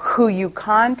 who you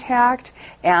contact,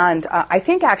 and I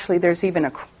think actually there's even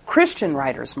a Christian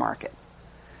writer's market.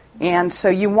 And so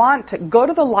you want to go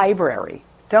to the library.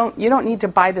 You don't need to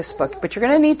buy this book, but you're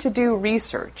going to need to do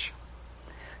research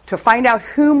to find out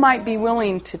who might be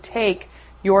willing to take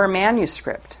your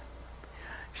manuscript.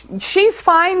 She's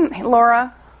fine,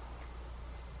 Laura.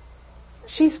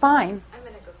 She's fine. I'm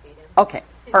going to go feed him. Okay.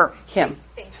 Or him.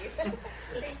 Thank you.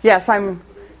 Yes, I'm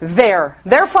there.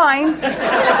 They're fine.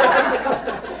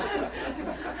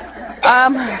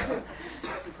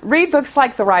 Read books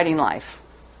like The Writing Life.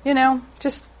 You know,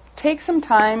 just take some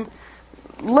time.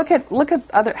 Look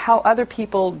at how other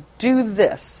people do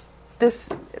this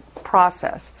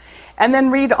process, and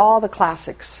then read all the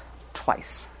classics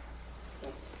twice.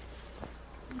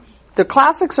 The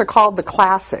classics are called the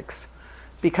classics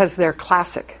because they're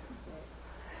classic.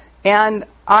 And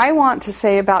I want to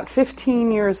say about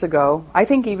 15 years ago, I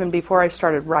think even before I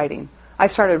started writing, I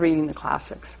started reading the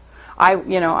classics. I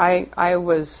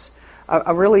was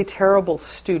a really terrible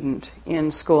student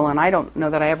in school, and I don't know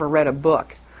that I ever read a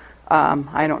book.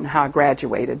 I don't know how I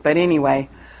graduated, but anyway.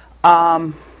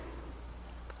 So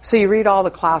you read all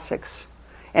the classics,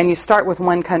 and you start with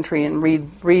one country and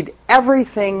read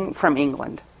everything from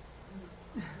England,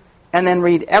 and then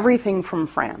read everything from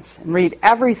France, and read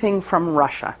everything from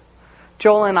Russia.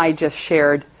 Joel and I just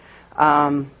shared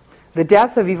The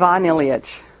Death of Ivan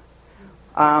Ilyich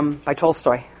by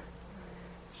Tolstoy.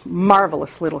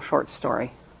 Marvelous little short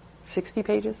story. 60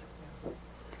 pages?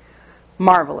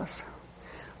 Marvelous.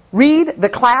 Read the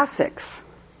classics.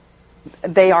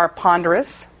 They are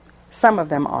ponderous. Some of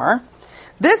them are.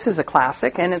 This is a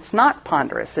classic, and it's not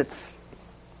ponderous. It's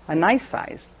a nice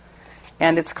size.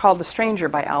 And it's called The Stranger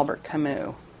by Albert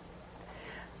Camus.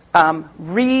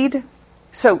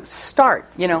 So start,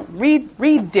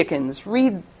 read Dickens,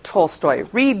 read Tolstoy,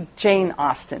 read Jane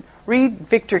Austen, read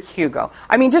Victor Hugo.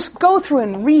 I mean, just go through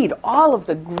and read all of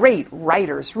the great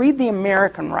writers. Read the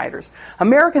American writers.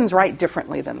 Americans write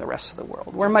differently than the rest of the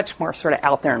world. We're much more sort of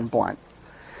out there and blunt.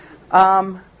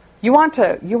 You want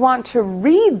to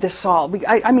read this all.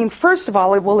 I mean, first of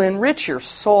all, it will enrich your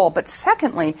soul, but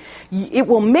secondly, it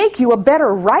will make you a better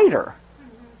writer.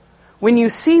 When you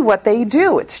see what they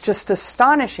do, it's just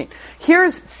astonishing.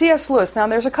 Here's C.S. Lewis. Now,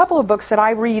 there's a couple of books that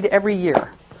I read every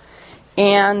year.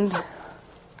 And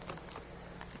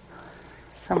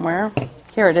somewhere,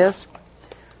 here it is.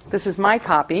 This is my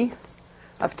copy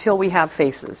of Till We Have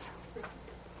Faces.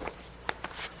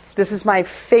 This is my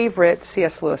favorite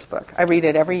C.S. Lewis book. I read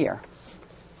it every year.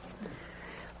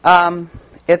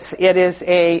 It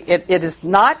is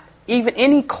not even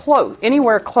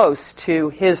anywhere close to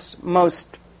his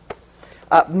most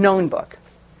known book.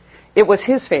 It was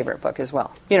his favorite book as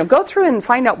well. Go through and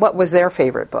find out what was their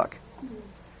favorite book.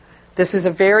 It's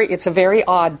a very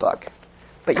odd book,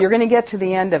 but you're going to get to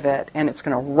the end of it and it's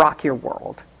going to rock your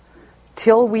world.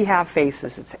 Till We Have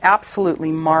Faces. It's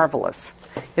absolutely marvelous.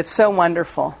 It's so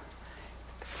wonderful.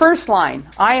 First line,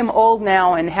 I am old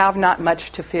now and have not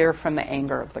much to fear from the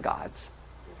anger of the gods.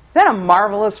 Isn't that a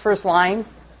marvelous first line?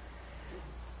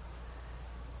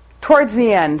 Towards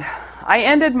the end, I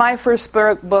ended my first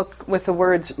book with the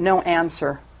words, no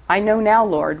answer. I know now,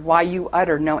 Lord, why you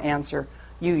utter no answer.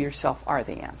 You yourself are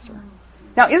the answer.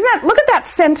 Now, look at that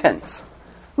sentence.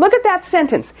 Look at that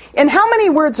sentence. And how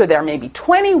many words are there? Maybe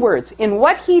 20 words. In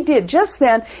what he did just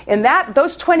then, in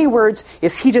those 20 words,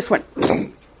 he just went,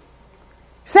 isn't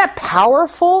that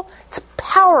powerful? It's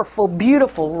powerful,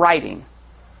 beautiful writing.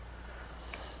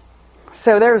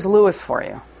 So there's Lewis for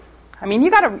you. I mean,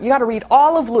 you got to read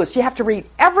all of Lewis. You have to read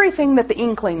everything that the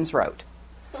Inklings wrote.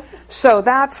 So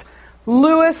that's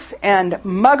Lewis and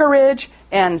Muggeridge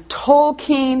and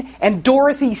Tolkien and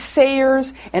Dorothy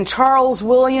Sayers and Charles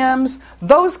Williams.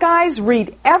 Those guys,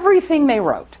 read everything they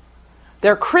wrote.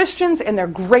 They're Christians and they're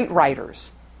great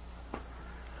writers.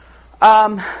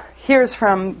 Here's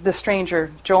from The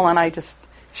Stranger. Joel and I just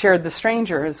shared The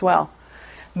Stranger as well.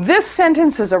 This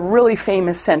sentence is a really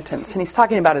famous sentence, and he's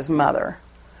talking about his mother.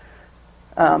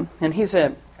 And he's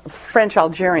a French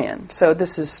Algerian, so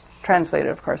this is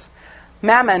translated, of course.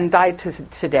 Maman died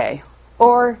today,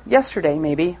 or yesterday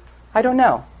maybe, I don't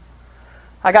know.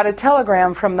 I got a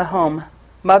telegram from the home.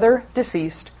 Mother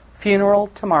deceased, funeral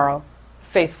tomorrow,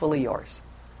 faithfully yours.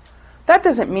 That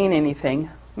doesn't mean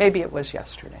anything. Maybe it was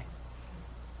yesterday.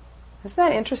 Isn't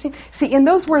that interesting? See, in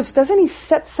those words, doesn't he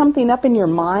set something up in your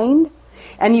mind?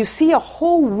 And you see a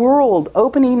whole world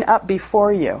opening up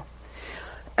before you.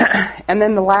 And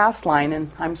then the last line,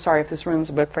 and I'm sorry if this ruins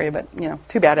the book for you, but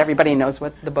too bad, everybody knows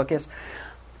what the book is.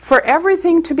 For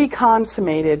everything to be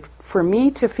consummated, for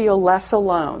me to feel less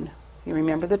alone. You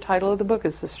remember the title of the book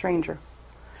is The Stranger.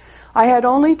 I had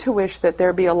only to wish that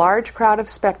there be a large crowd of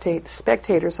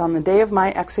spectators on the day of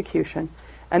my execution,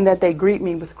 and that they greet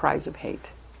me with cries of hate.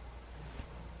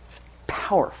 It's a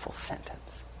powerful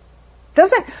sentence.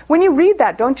 When you read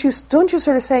that, don't you sort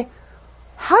of say,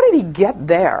 how did he get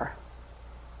there?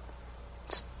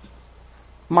 It's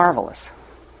marvelous.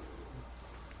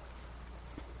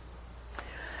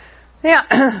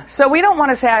 Yeah, so we don't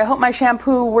want to say, I hope my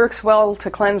shampoo works well to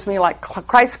cleanse me like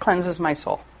Christ cleanses my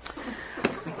soul.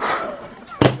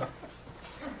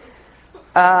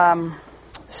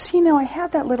 See, now I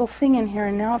had that little thing in here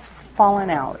and now it's fallen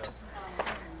out.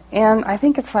 And I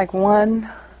think it's like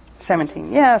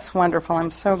 1:17. Yes, wonderful.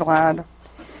 I'm so glad.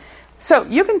 So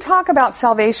you can talk about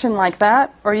salvation like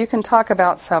that, or you can talk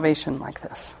about salvation like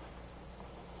this.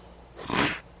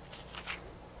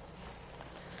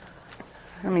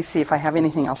 Let me see if I have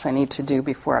anything else I need to do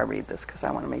before I read this, because I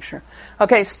want to make sure.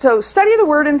 Okay, so study the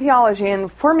Word in theology,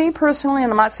 and for me personally,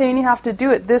 and I'm not saying you have to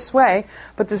do it this way,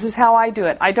 but this is how I do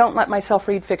it. I don't let myself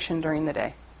read fiction during the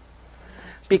day,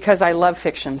 because I love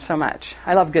fiction so much.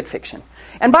 I love good fiction.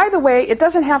 And by the way, it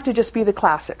doesn't have to just be the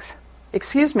classics.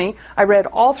 Excuse me, I read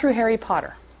all through Harry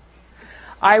Potter.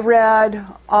 I read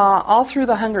all through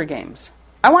the Hunger Games.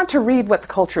 I want to read what the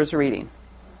culture is reading.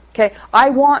 Okay,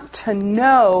 I want to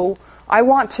know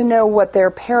what their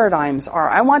paradigms are.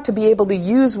 I want to be able to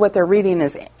use what they're reading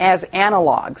as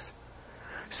analogs.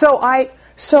 So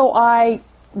I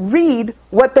read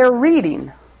what they're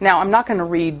reading. Now I'm not going to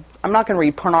read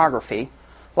pornography,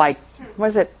 like what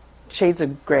is it, Shades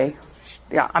of Grey?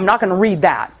 Yeah, I'm not going to read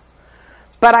that.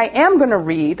 But I am going to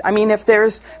read. I mean, if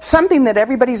there's something that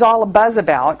everybody's all abuzz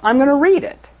about, I'm going to read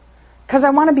it because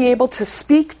I want to be able to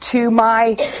speak to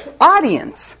my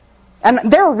audience, and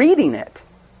they're reading it.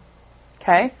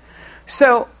 Okay,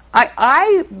 so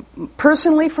I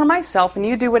personally, for myself, and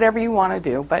you do whatever you want to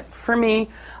do, but for me,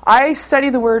 I study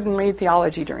the Word and read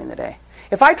theology during the day.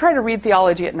 If I try to read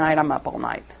theology at night, I'm up all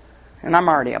night, and I'm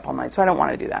already up all night, so I don't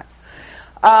want to do that.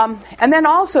 And then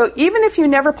also, even if you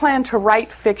never plan to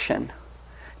write fiction,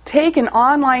 take an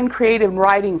online creative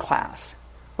writing class,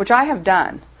 which I have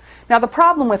done. Now, the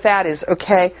problem with that is,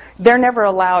 okay, they're never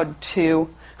allowed to.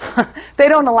 They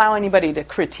don't allow anybody to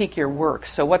critique your work,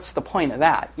 so what's the point of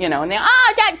that? And they,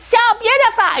 that's so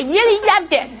beautiful, I really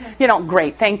loved it.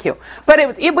 Great, thank you. But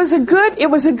it was a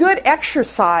good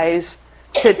exercise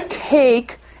to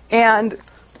take and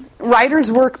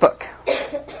writer's workbook.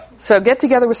 So get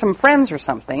together with some friends or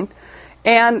something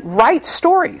and write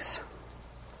stories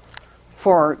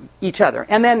for each other.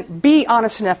 And then be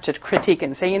honest enough to critique it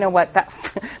and say, you know what,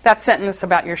 that sentence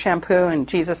about your shampoo and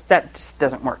Jesus, that just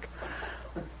doesn't work.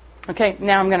 Okay,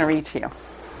 now I'm going to read to you.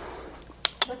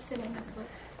 What's the name of the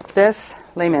book? This,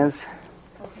 Les Mis.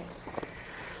 Okay.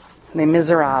 Les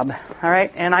Miserables. All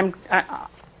right, and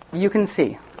you can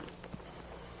see.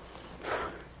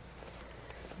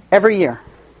 Every year,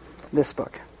 this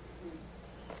book.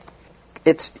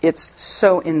 It's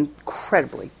so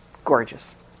incredibly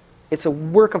gorgeous. It's a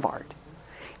work of art.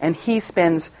 And he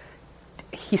spends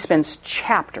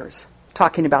chapters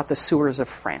talking about the sewers of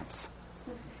France.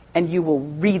 And you will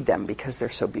read them because they're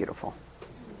so beautiful.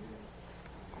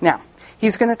 Now,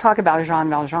 he's going to talk about Jean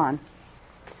Valjean,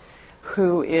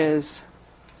 who is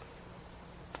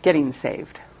getting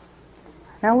saved.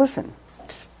 Now listen.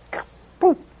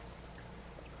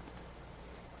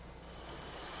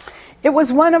 It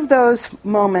was one of those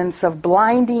moments of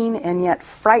blinding and yet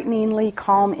frighteningly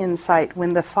calm insight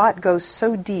when the thought goes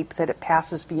so deep that it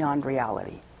passes beyond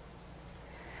reality.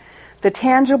 The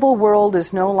tangible world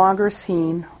is no longer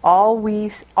seen. All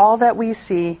that we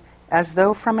see, as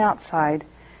though from outside,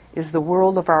 is the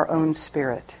world of our own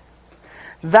spirit.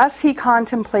 Thus he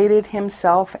contemplated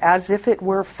himself as if it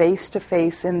were face to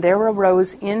face, and there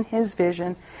arose in his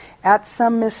vision, at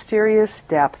some mysterious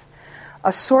depth,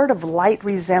 a sort of light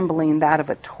resembling that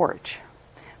of a torch.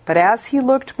 But as he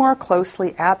looked more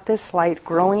closely at this light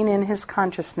growing in his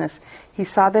consciousness, he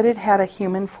saw that it had a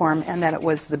human form and that it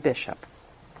was the bishop.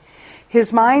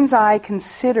 His mind's eye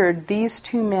considered these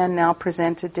two men now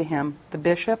presented to him, the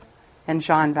bishop and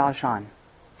Jean Valjean.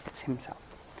 It's himself.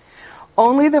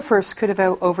 Only the first could have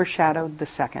overshadowed the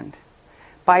second.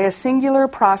 By a singular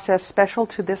process special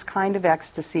to this kind of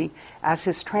ecstasy, as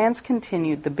his trance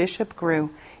continued, the bishop grew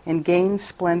and gained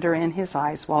splendor in his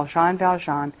eyes, while Jean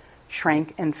Valjean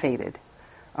shrank and faded.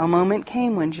 A moment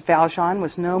came when Valjean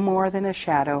was no more than a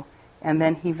shadow, and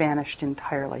then he vanished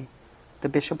entirely. The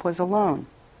bishop was alone.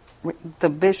 The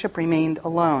bishop remained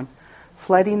alone,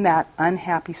 flooding that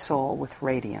unhappy soul with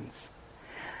radiance.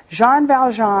 Jean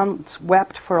Valjean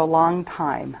wept for a long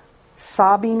time,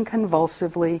 sobbing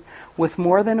convulsively with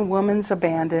more than a woman's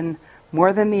abandon,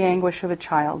 more than the anguish of a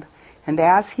child. And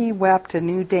as he wept, a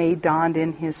new day dawned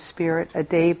in his spirit, a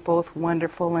day both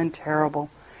wonderful and terrible.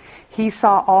 He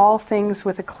saw all things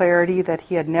with a clarity that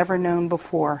he had never known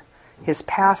before. His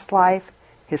past life,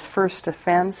 his first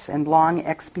offense and long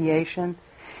expiation,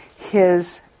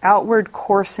 his outward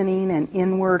coarsening and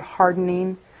inward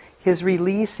hardening, his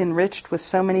release enriched with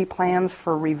so many plans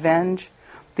for revenge,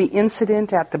 the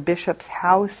incident at the bishop's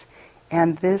house,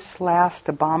 and this last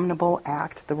abominable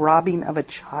act, the robbing of a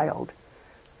child,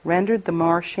 rendered the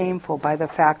more shameful by the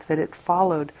fact that it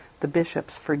followed the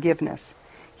bishop's forgiveness.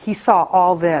 He saw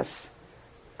all this,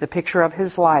 the picture of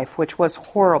his life, which was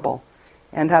horrible,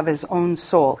 and of his own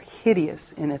soul,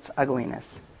 hideous in its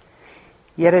ugliness.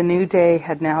 Yet a new day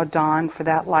had now dawned for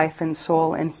that life and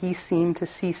soul, and he seemed to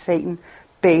see Satan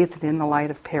bathed in the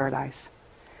light of paradise.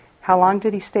 How long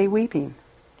did he stay weeping?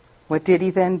 What did he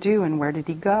then do, and where did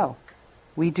he go?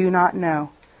 We do not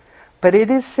know. But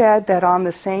it is said that on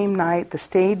the same night, the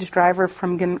stage driver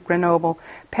from Grenoble,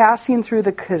 passing through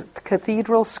the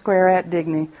cathedral square at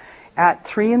Digny, at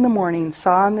 3 a.m,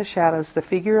 saw in the shadows the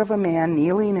figure of a man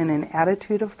kneeling in an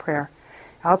attitude of prayer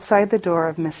outside the door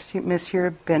of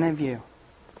Monsieur Bennevue.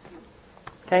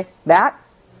 Okay,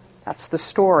 that's the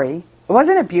story.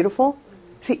 Wasn't it beautiful?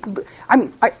 See,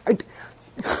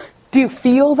 do you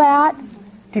feel that?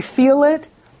 Do you feel it?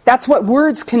 That's what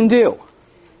words can do.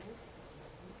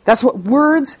 That's what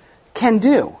words can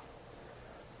do.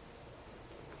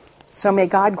 So may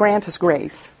God grant us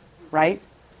grace, right?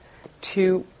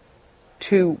 To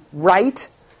write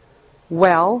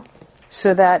well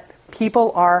so that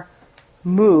people are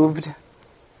moved.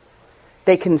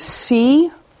 They can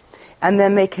see and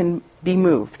then they can be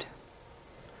moved.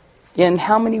 In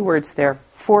how many words there?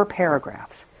 4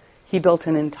 paragraphs. He built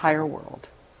an entire world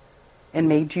and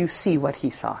made you see what he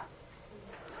saw.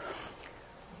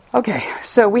 Okay,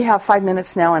 so we have 5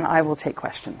 minutes now and I will take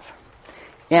questions.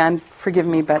 And forgive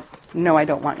me, but no, I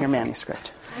don't want your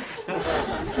manuscript.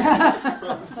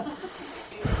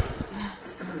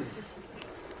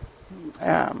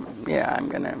 Yeah, I'm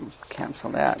going to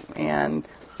cancel that. And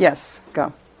yes,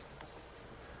 go.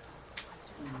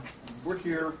 We're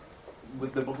here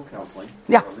with biblical counseling.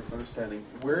 Yeah. At least understanding.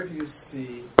 Where do you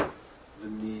see the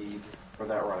need for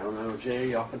that right? I know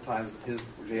Jay oftentimes,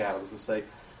 Jay Adams would say,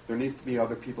 there needs to be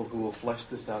other people who will flesh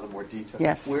this out in more detail.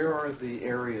 Yes. Where are the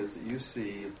areas that you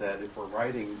see that if we're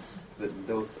writing, that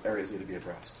those areas need to be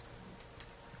addressed?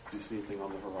 Do you see anything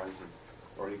on the horizon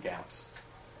or any gaps?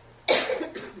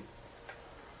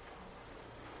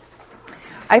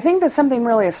 I think that something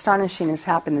really astonishing has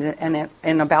happened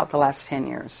in about the last 10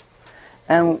 years.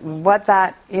 And what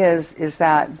that is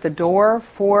that the door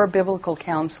for biblical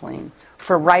counseling,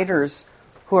 for writers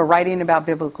who are writing about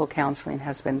biblical counseling,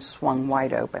 has been swung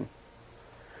wide open.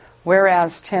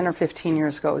 Whereas 10 or 15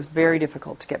 years ago, it was very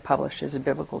difficult to get published as a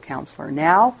biblical counselor.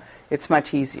 Now, it's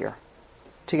much easier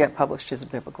to get published as a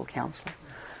biblical counselor.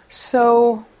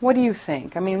 So, what do you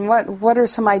think? I mean, what are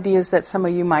some ideas that some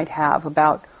of you might have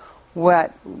about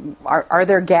what are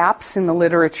there gaps in the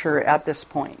literature at this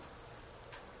point?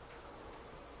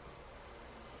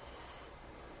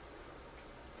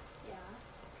 Yeah.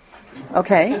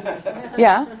 Okay.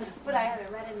 Yeah. But I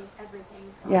haven't read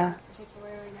everything, so I don't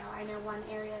particularly know. I know one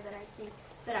area that I think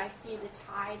that I see the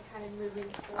tide kind of moving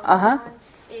forward on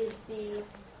is the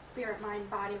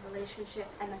spirit-mind-body relationship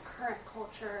and the current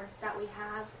culture that we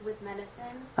have with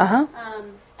medicine,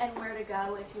 and where to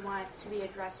go if you want it to be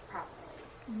addressed properly.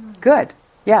 Good.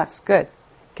 Yes, good.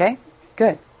 Okay,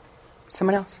 good.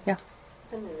 Someone else? Yeah.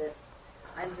 Something that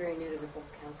I'm very new to biblical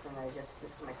counseling. This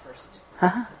is my first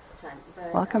time.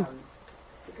 But, welcome.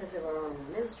 Because of our own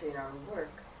ministry and our own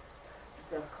work,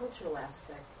 the cultural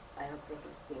aspect I don't think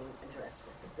is being addressed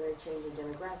with the very changing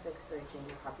demographics, very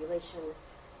changing population,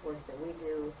 work that we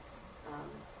do.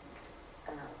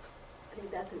 I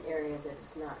think that's an area that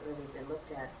has not really been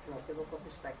looked at from a biblical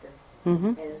perspective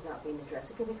Mm-hmm. and is not being addressed.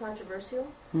 It can be controversial,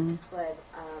 Mm-hmm. but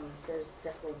there's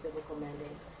definitely biblical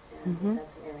mandates, and Mm-hmm.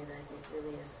 that's an area that I think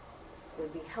really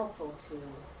would be helpful to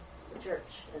the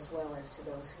church as well as to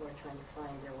those who are trying to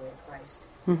find their way of Christ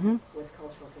Mm-hmm. with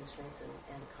cultural constraints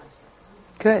and constructs.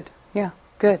 Good. Yeah.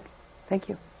 Good. Thank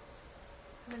you.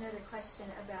 Another question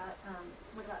about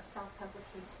what about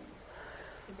self-publication?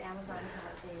 Because Amazon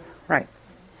has a Right.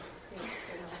 creative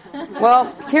space.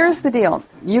 Well, here's the deal.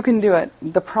 You can do it.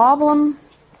 The problem,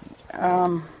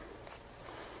 and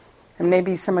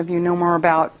maybe some of you know more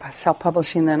about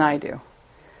self-publishing than I do.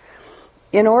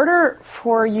 In order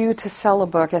for you to sell a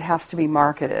book, it has to be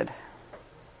marketed.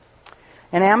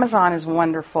 And Amazon is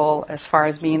wonderful as far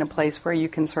as being a place where you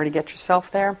can sort of get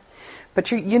yourself there. But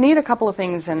you need a couple of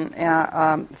things, and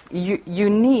you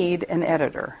need an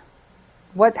editor.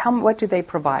 What do they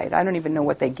provide? I don't even know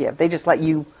what they give. They just let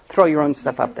you throw your own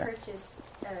stuff up there. You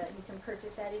can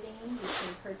purchase editing, you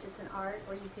can purchase an art,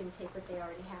 or you can take what they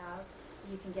already have.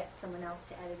 You can get someone else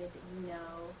to edit it that you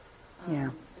know, Yeah.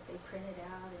 that they print it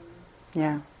out.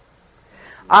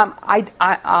 And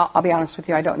I'll be honest with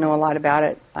you. I don't know a lot about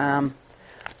it,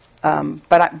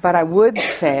 but I would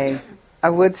say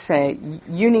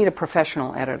you need a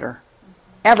professional editor.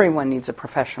 Everyone needs a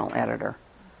professional editor.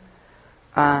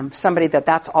 Somebody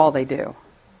that's all they do.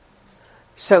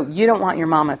 So you don't want your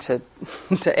mama to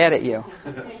edit you.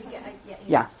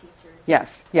 Yeah.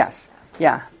 Yes.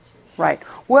 Yeah. Right.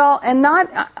 Well,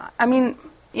 and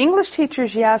English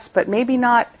teachers, yes, but maybe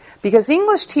not, because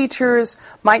English teachers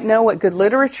might know what good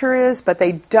literature is, but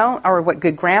they don't, or what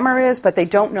good grammar is, but they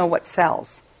don't know what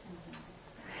sells.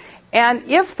 And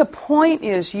if the point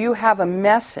is you have a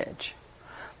message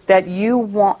that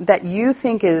you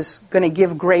think is going to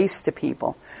give grace to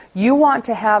people, you want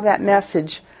to have that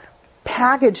message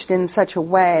packaged in such a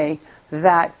way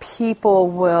that people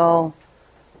will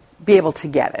be able to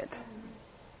get it.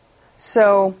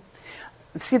 So,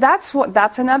 see, that's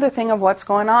another thing of what's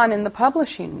going on in the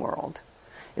publishing world,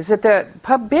 is that the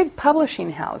big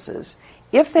publishing houses,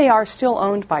 if they are still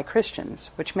owned by Christians,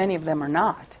 which many of them are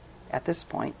not at this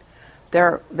point,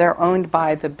 they're owned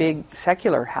by the big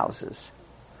secular houses.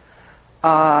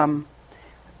 They're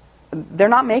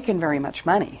not making very much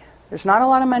money. There's not a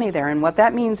lot of money there, and what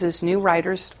that means is new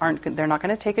writers they're not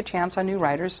going to take a chance on new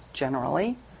writers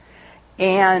generally,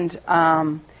 and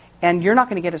you're not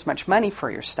going to get as much money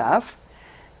for your stuff,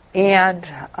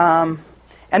 and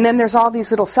then there's all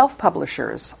these little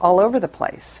self-publishers all over the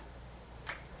place.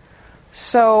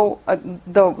 So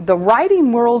the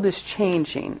writing world is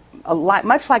changing a lot,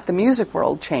 much like the music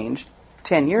world changed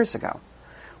 10 years ago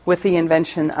with the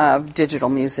invention of digital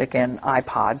music and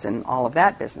iPods and all of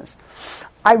that business.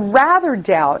 I rather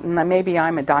doubt, and maybe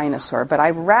I'm a dinosaur, but I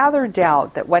rather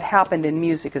doubt that what happened in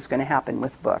music is going to happen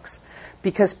with books,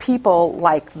 because people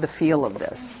like the feel of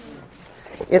this.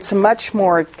 It's a much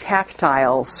more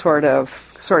tactile sort of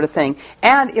thing.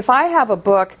 And if I have a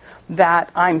book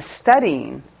that I'm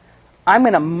studying, I'm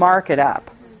going to mark it up.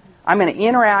 I'm going to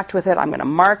interact with it. I'm going to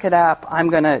mark it up. I'm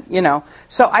going to,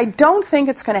 So I don't think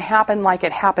it's going to happen like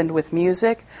it happened with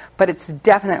music, but it's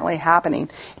definitely happening.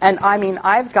 And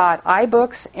I've got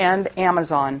iBooks and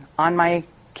Amazon on my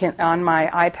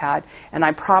iPad, and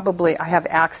I have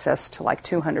access to like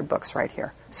 200 books right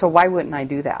here. So why wouldn't I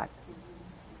do that?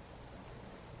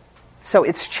 So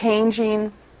it's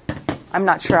changing. I'm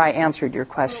not sure I answered your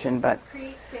question, but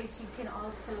Create Space, you can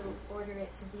also order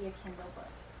it to be a Kindle book.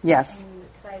 Yes.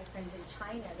 Because I have friends in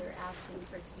China, they're asking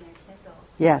for it to be a Kindle.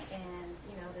 Yes. And,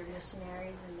 they're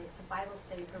missionaries, and it's a Bible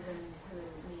study for women who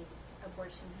need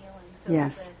abortion healing. So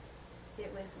Yes.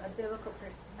 it was a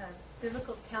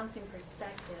biblical counseling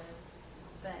perspective,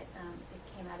 but it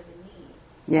came out of a need.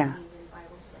 Yeah. A need in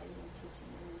Bible study and teaching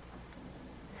and counseling.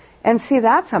 And see,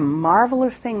 that's a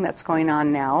marvelous thing that's going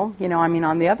on now.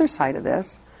 On the other side of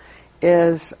this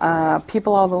is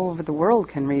people all over the world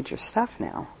can read your stuff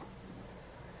now.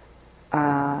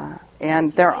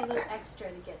 And there are a little extra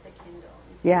to get the Kindle.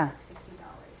 Yeah. Like $60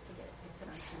 to get it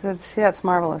put on. See, that's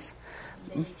marvelous.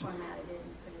 Then you formatted it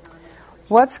and put it on there.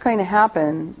 What's going to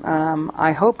happen,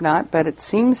 I hope not, but it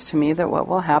seems to me that what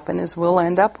will happen is we'll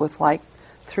end up with like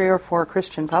 3 or 4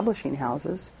 Christian publishing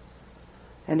houses,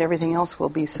 and everything else will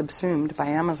be subsumed by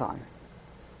Amazon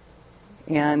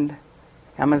and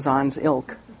Amazon's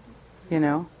ilk,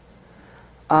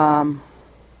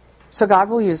 So God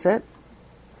will use it.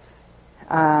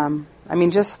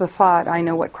 Just the thought, I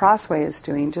know what Crossway is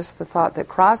doing, just the thought that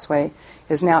Crossway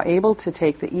is now able to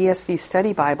take the ESV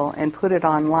Study Bible and put it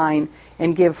online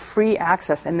and give free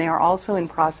access, and they are also in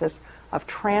process of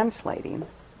translating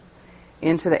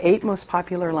into the 8 most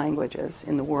popular languages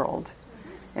in the world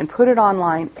and put it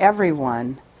online,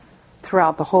 everyone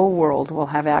throughout the whole world will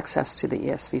have access to the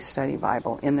ESV Study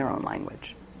Bible in their own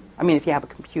language. I mean, if you have a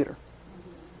computer.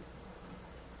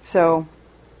 So,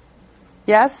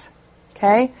 yes,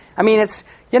 okay. I mean, it's,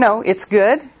 it's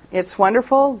good. It's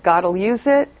wonderful. God will use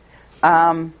it.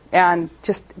 And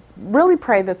just really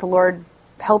pray that the Lord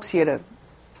helps you to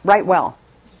write well,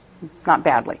 not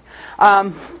badly.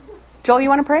 Joel, you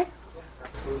want to pray?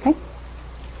 Okay.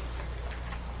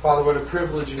 Father, what a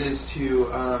privilege it is to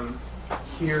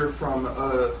hear from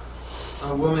a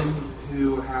woman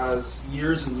who has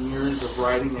years and years of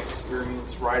writing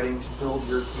experience, writing to build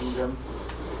your kingdom.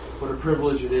 What a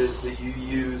privilege it is that you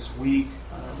use weak,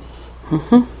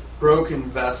 broken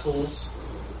vessels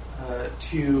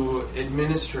to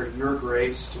administer your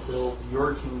grace, to build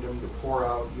your kingdom, to pour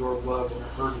out your love in a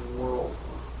hurting world.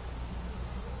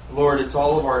 Lord, it's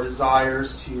all of our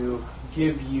desires to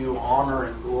give you honor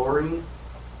and glory,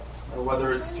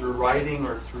 whether it's through writing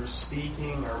or through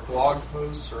speaking or blog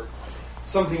posts or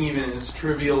something even as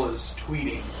trivial as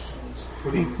tweeting, as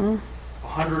putting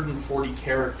 140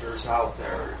 characters out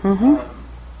there.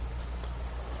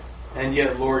 And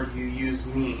yet, Lord, you use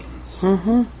means.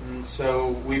 And so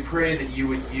we pray that you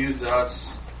would use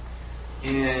us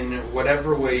in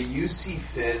whatever way you see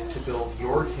fit to build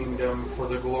your kingdom for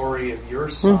the glory of your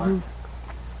Son,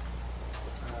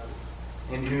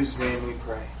 in whose name we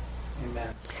pray.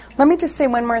 Amen. Let me just say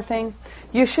one more thing.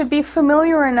 You should be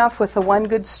familiar enough with the one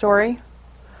good story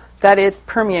that it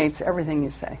permeates everything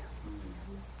you say.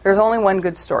 There's only one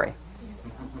good story.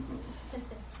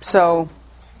 So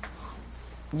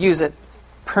use it.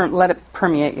 Let it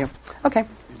permeate you. Okay.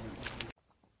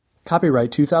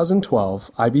 Copyright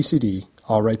 2012, IBCD,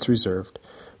 all rights reserved.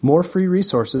 More free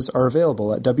resources are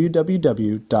available at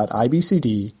www.ibcd.org.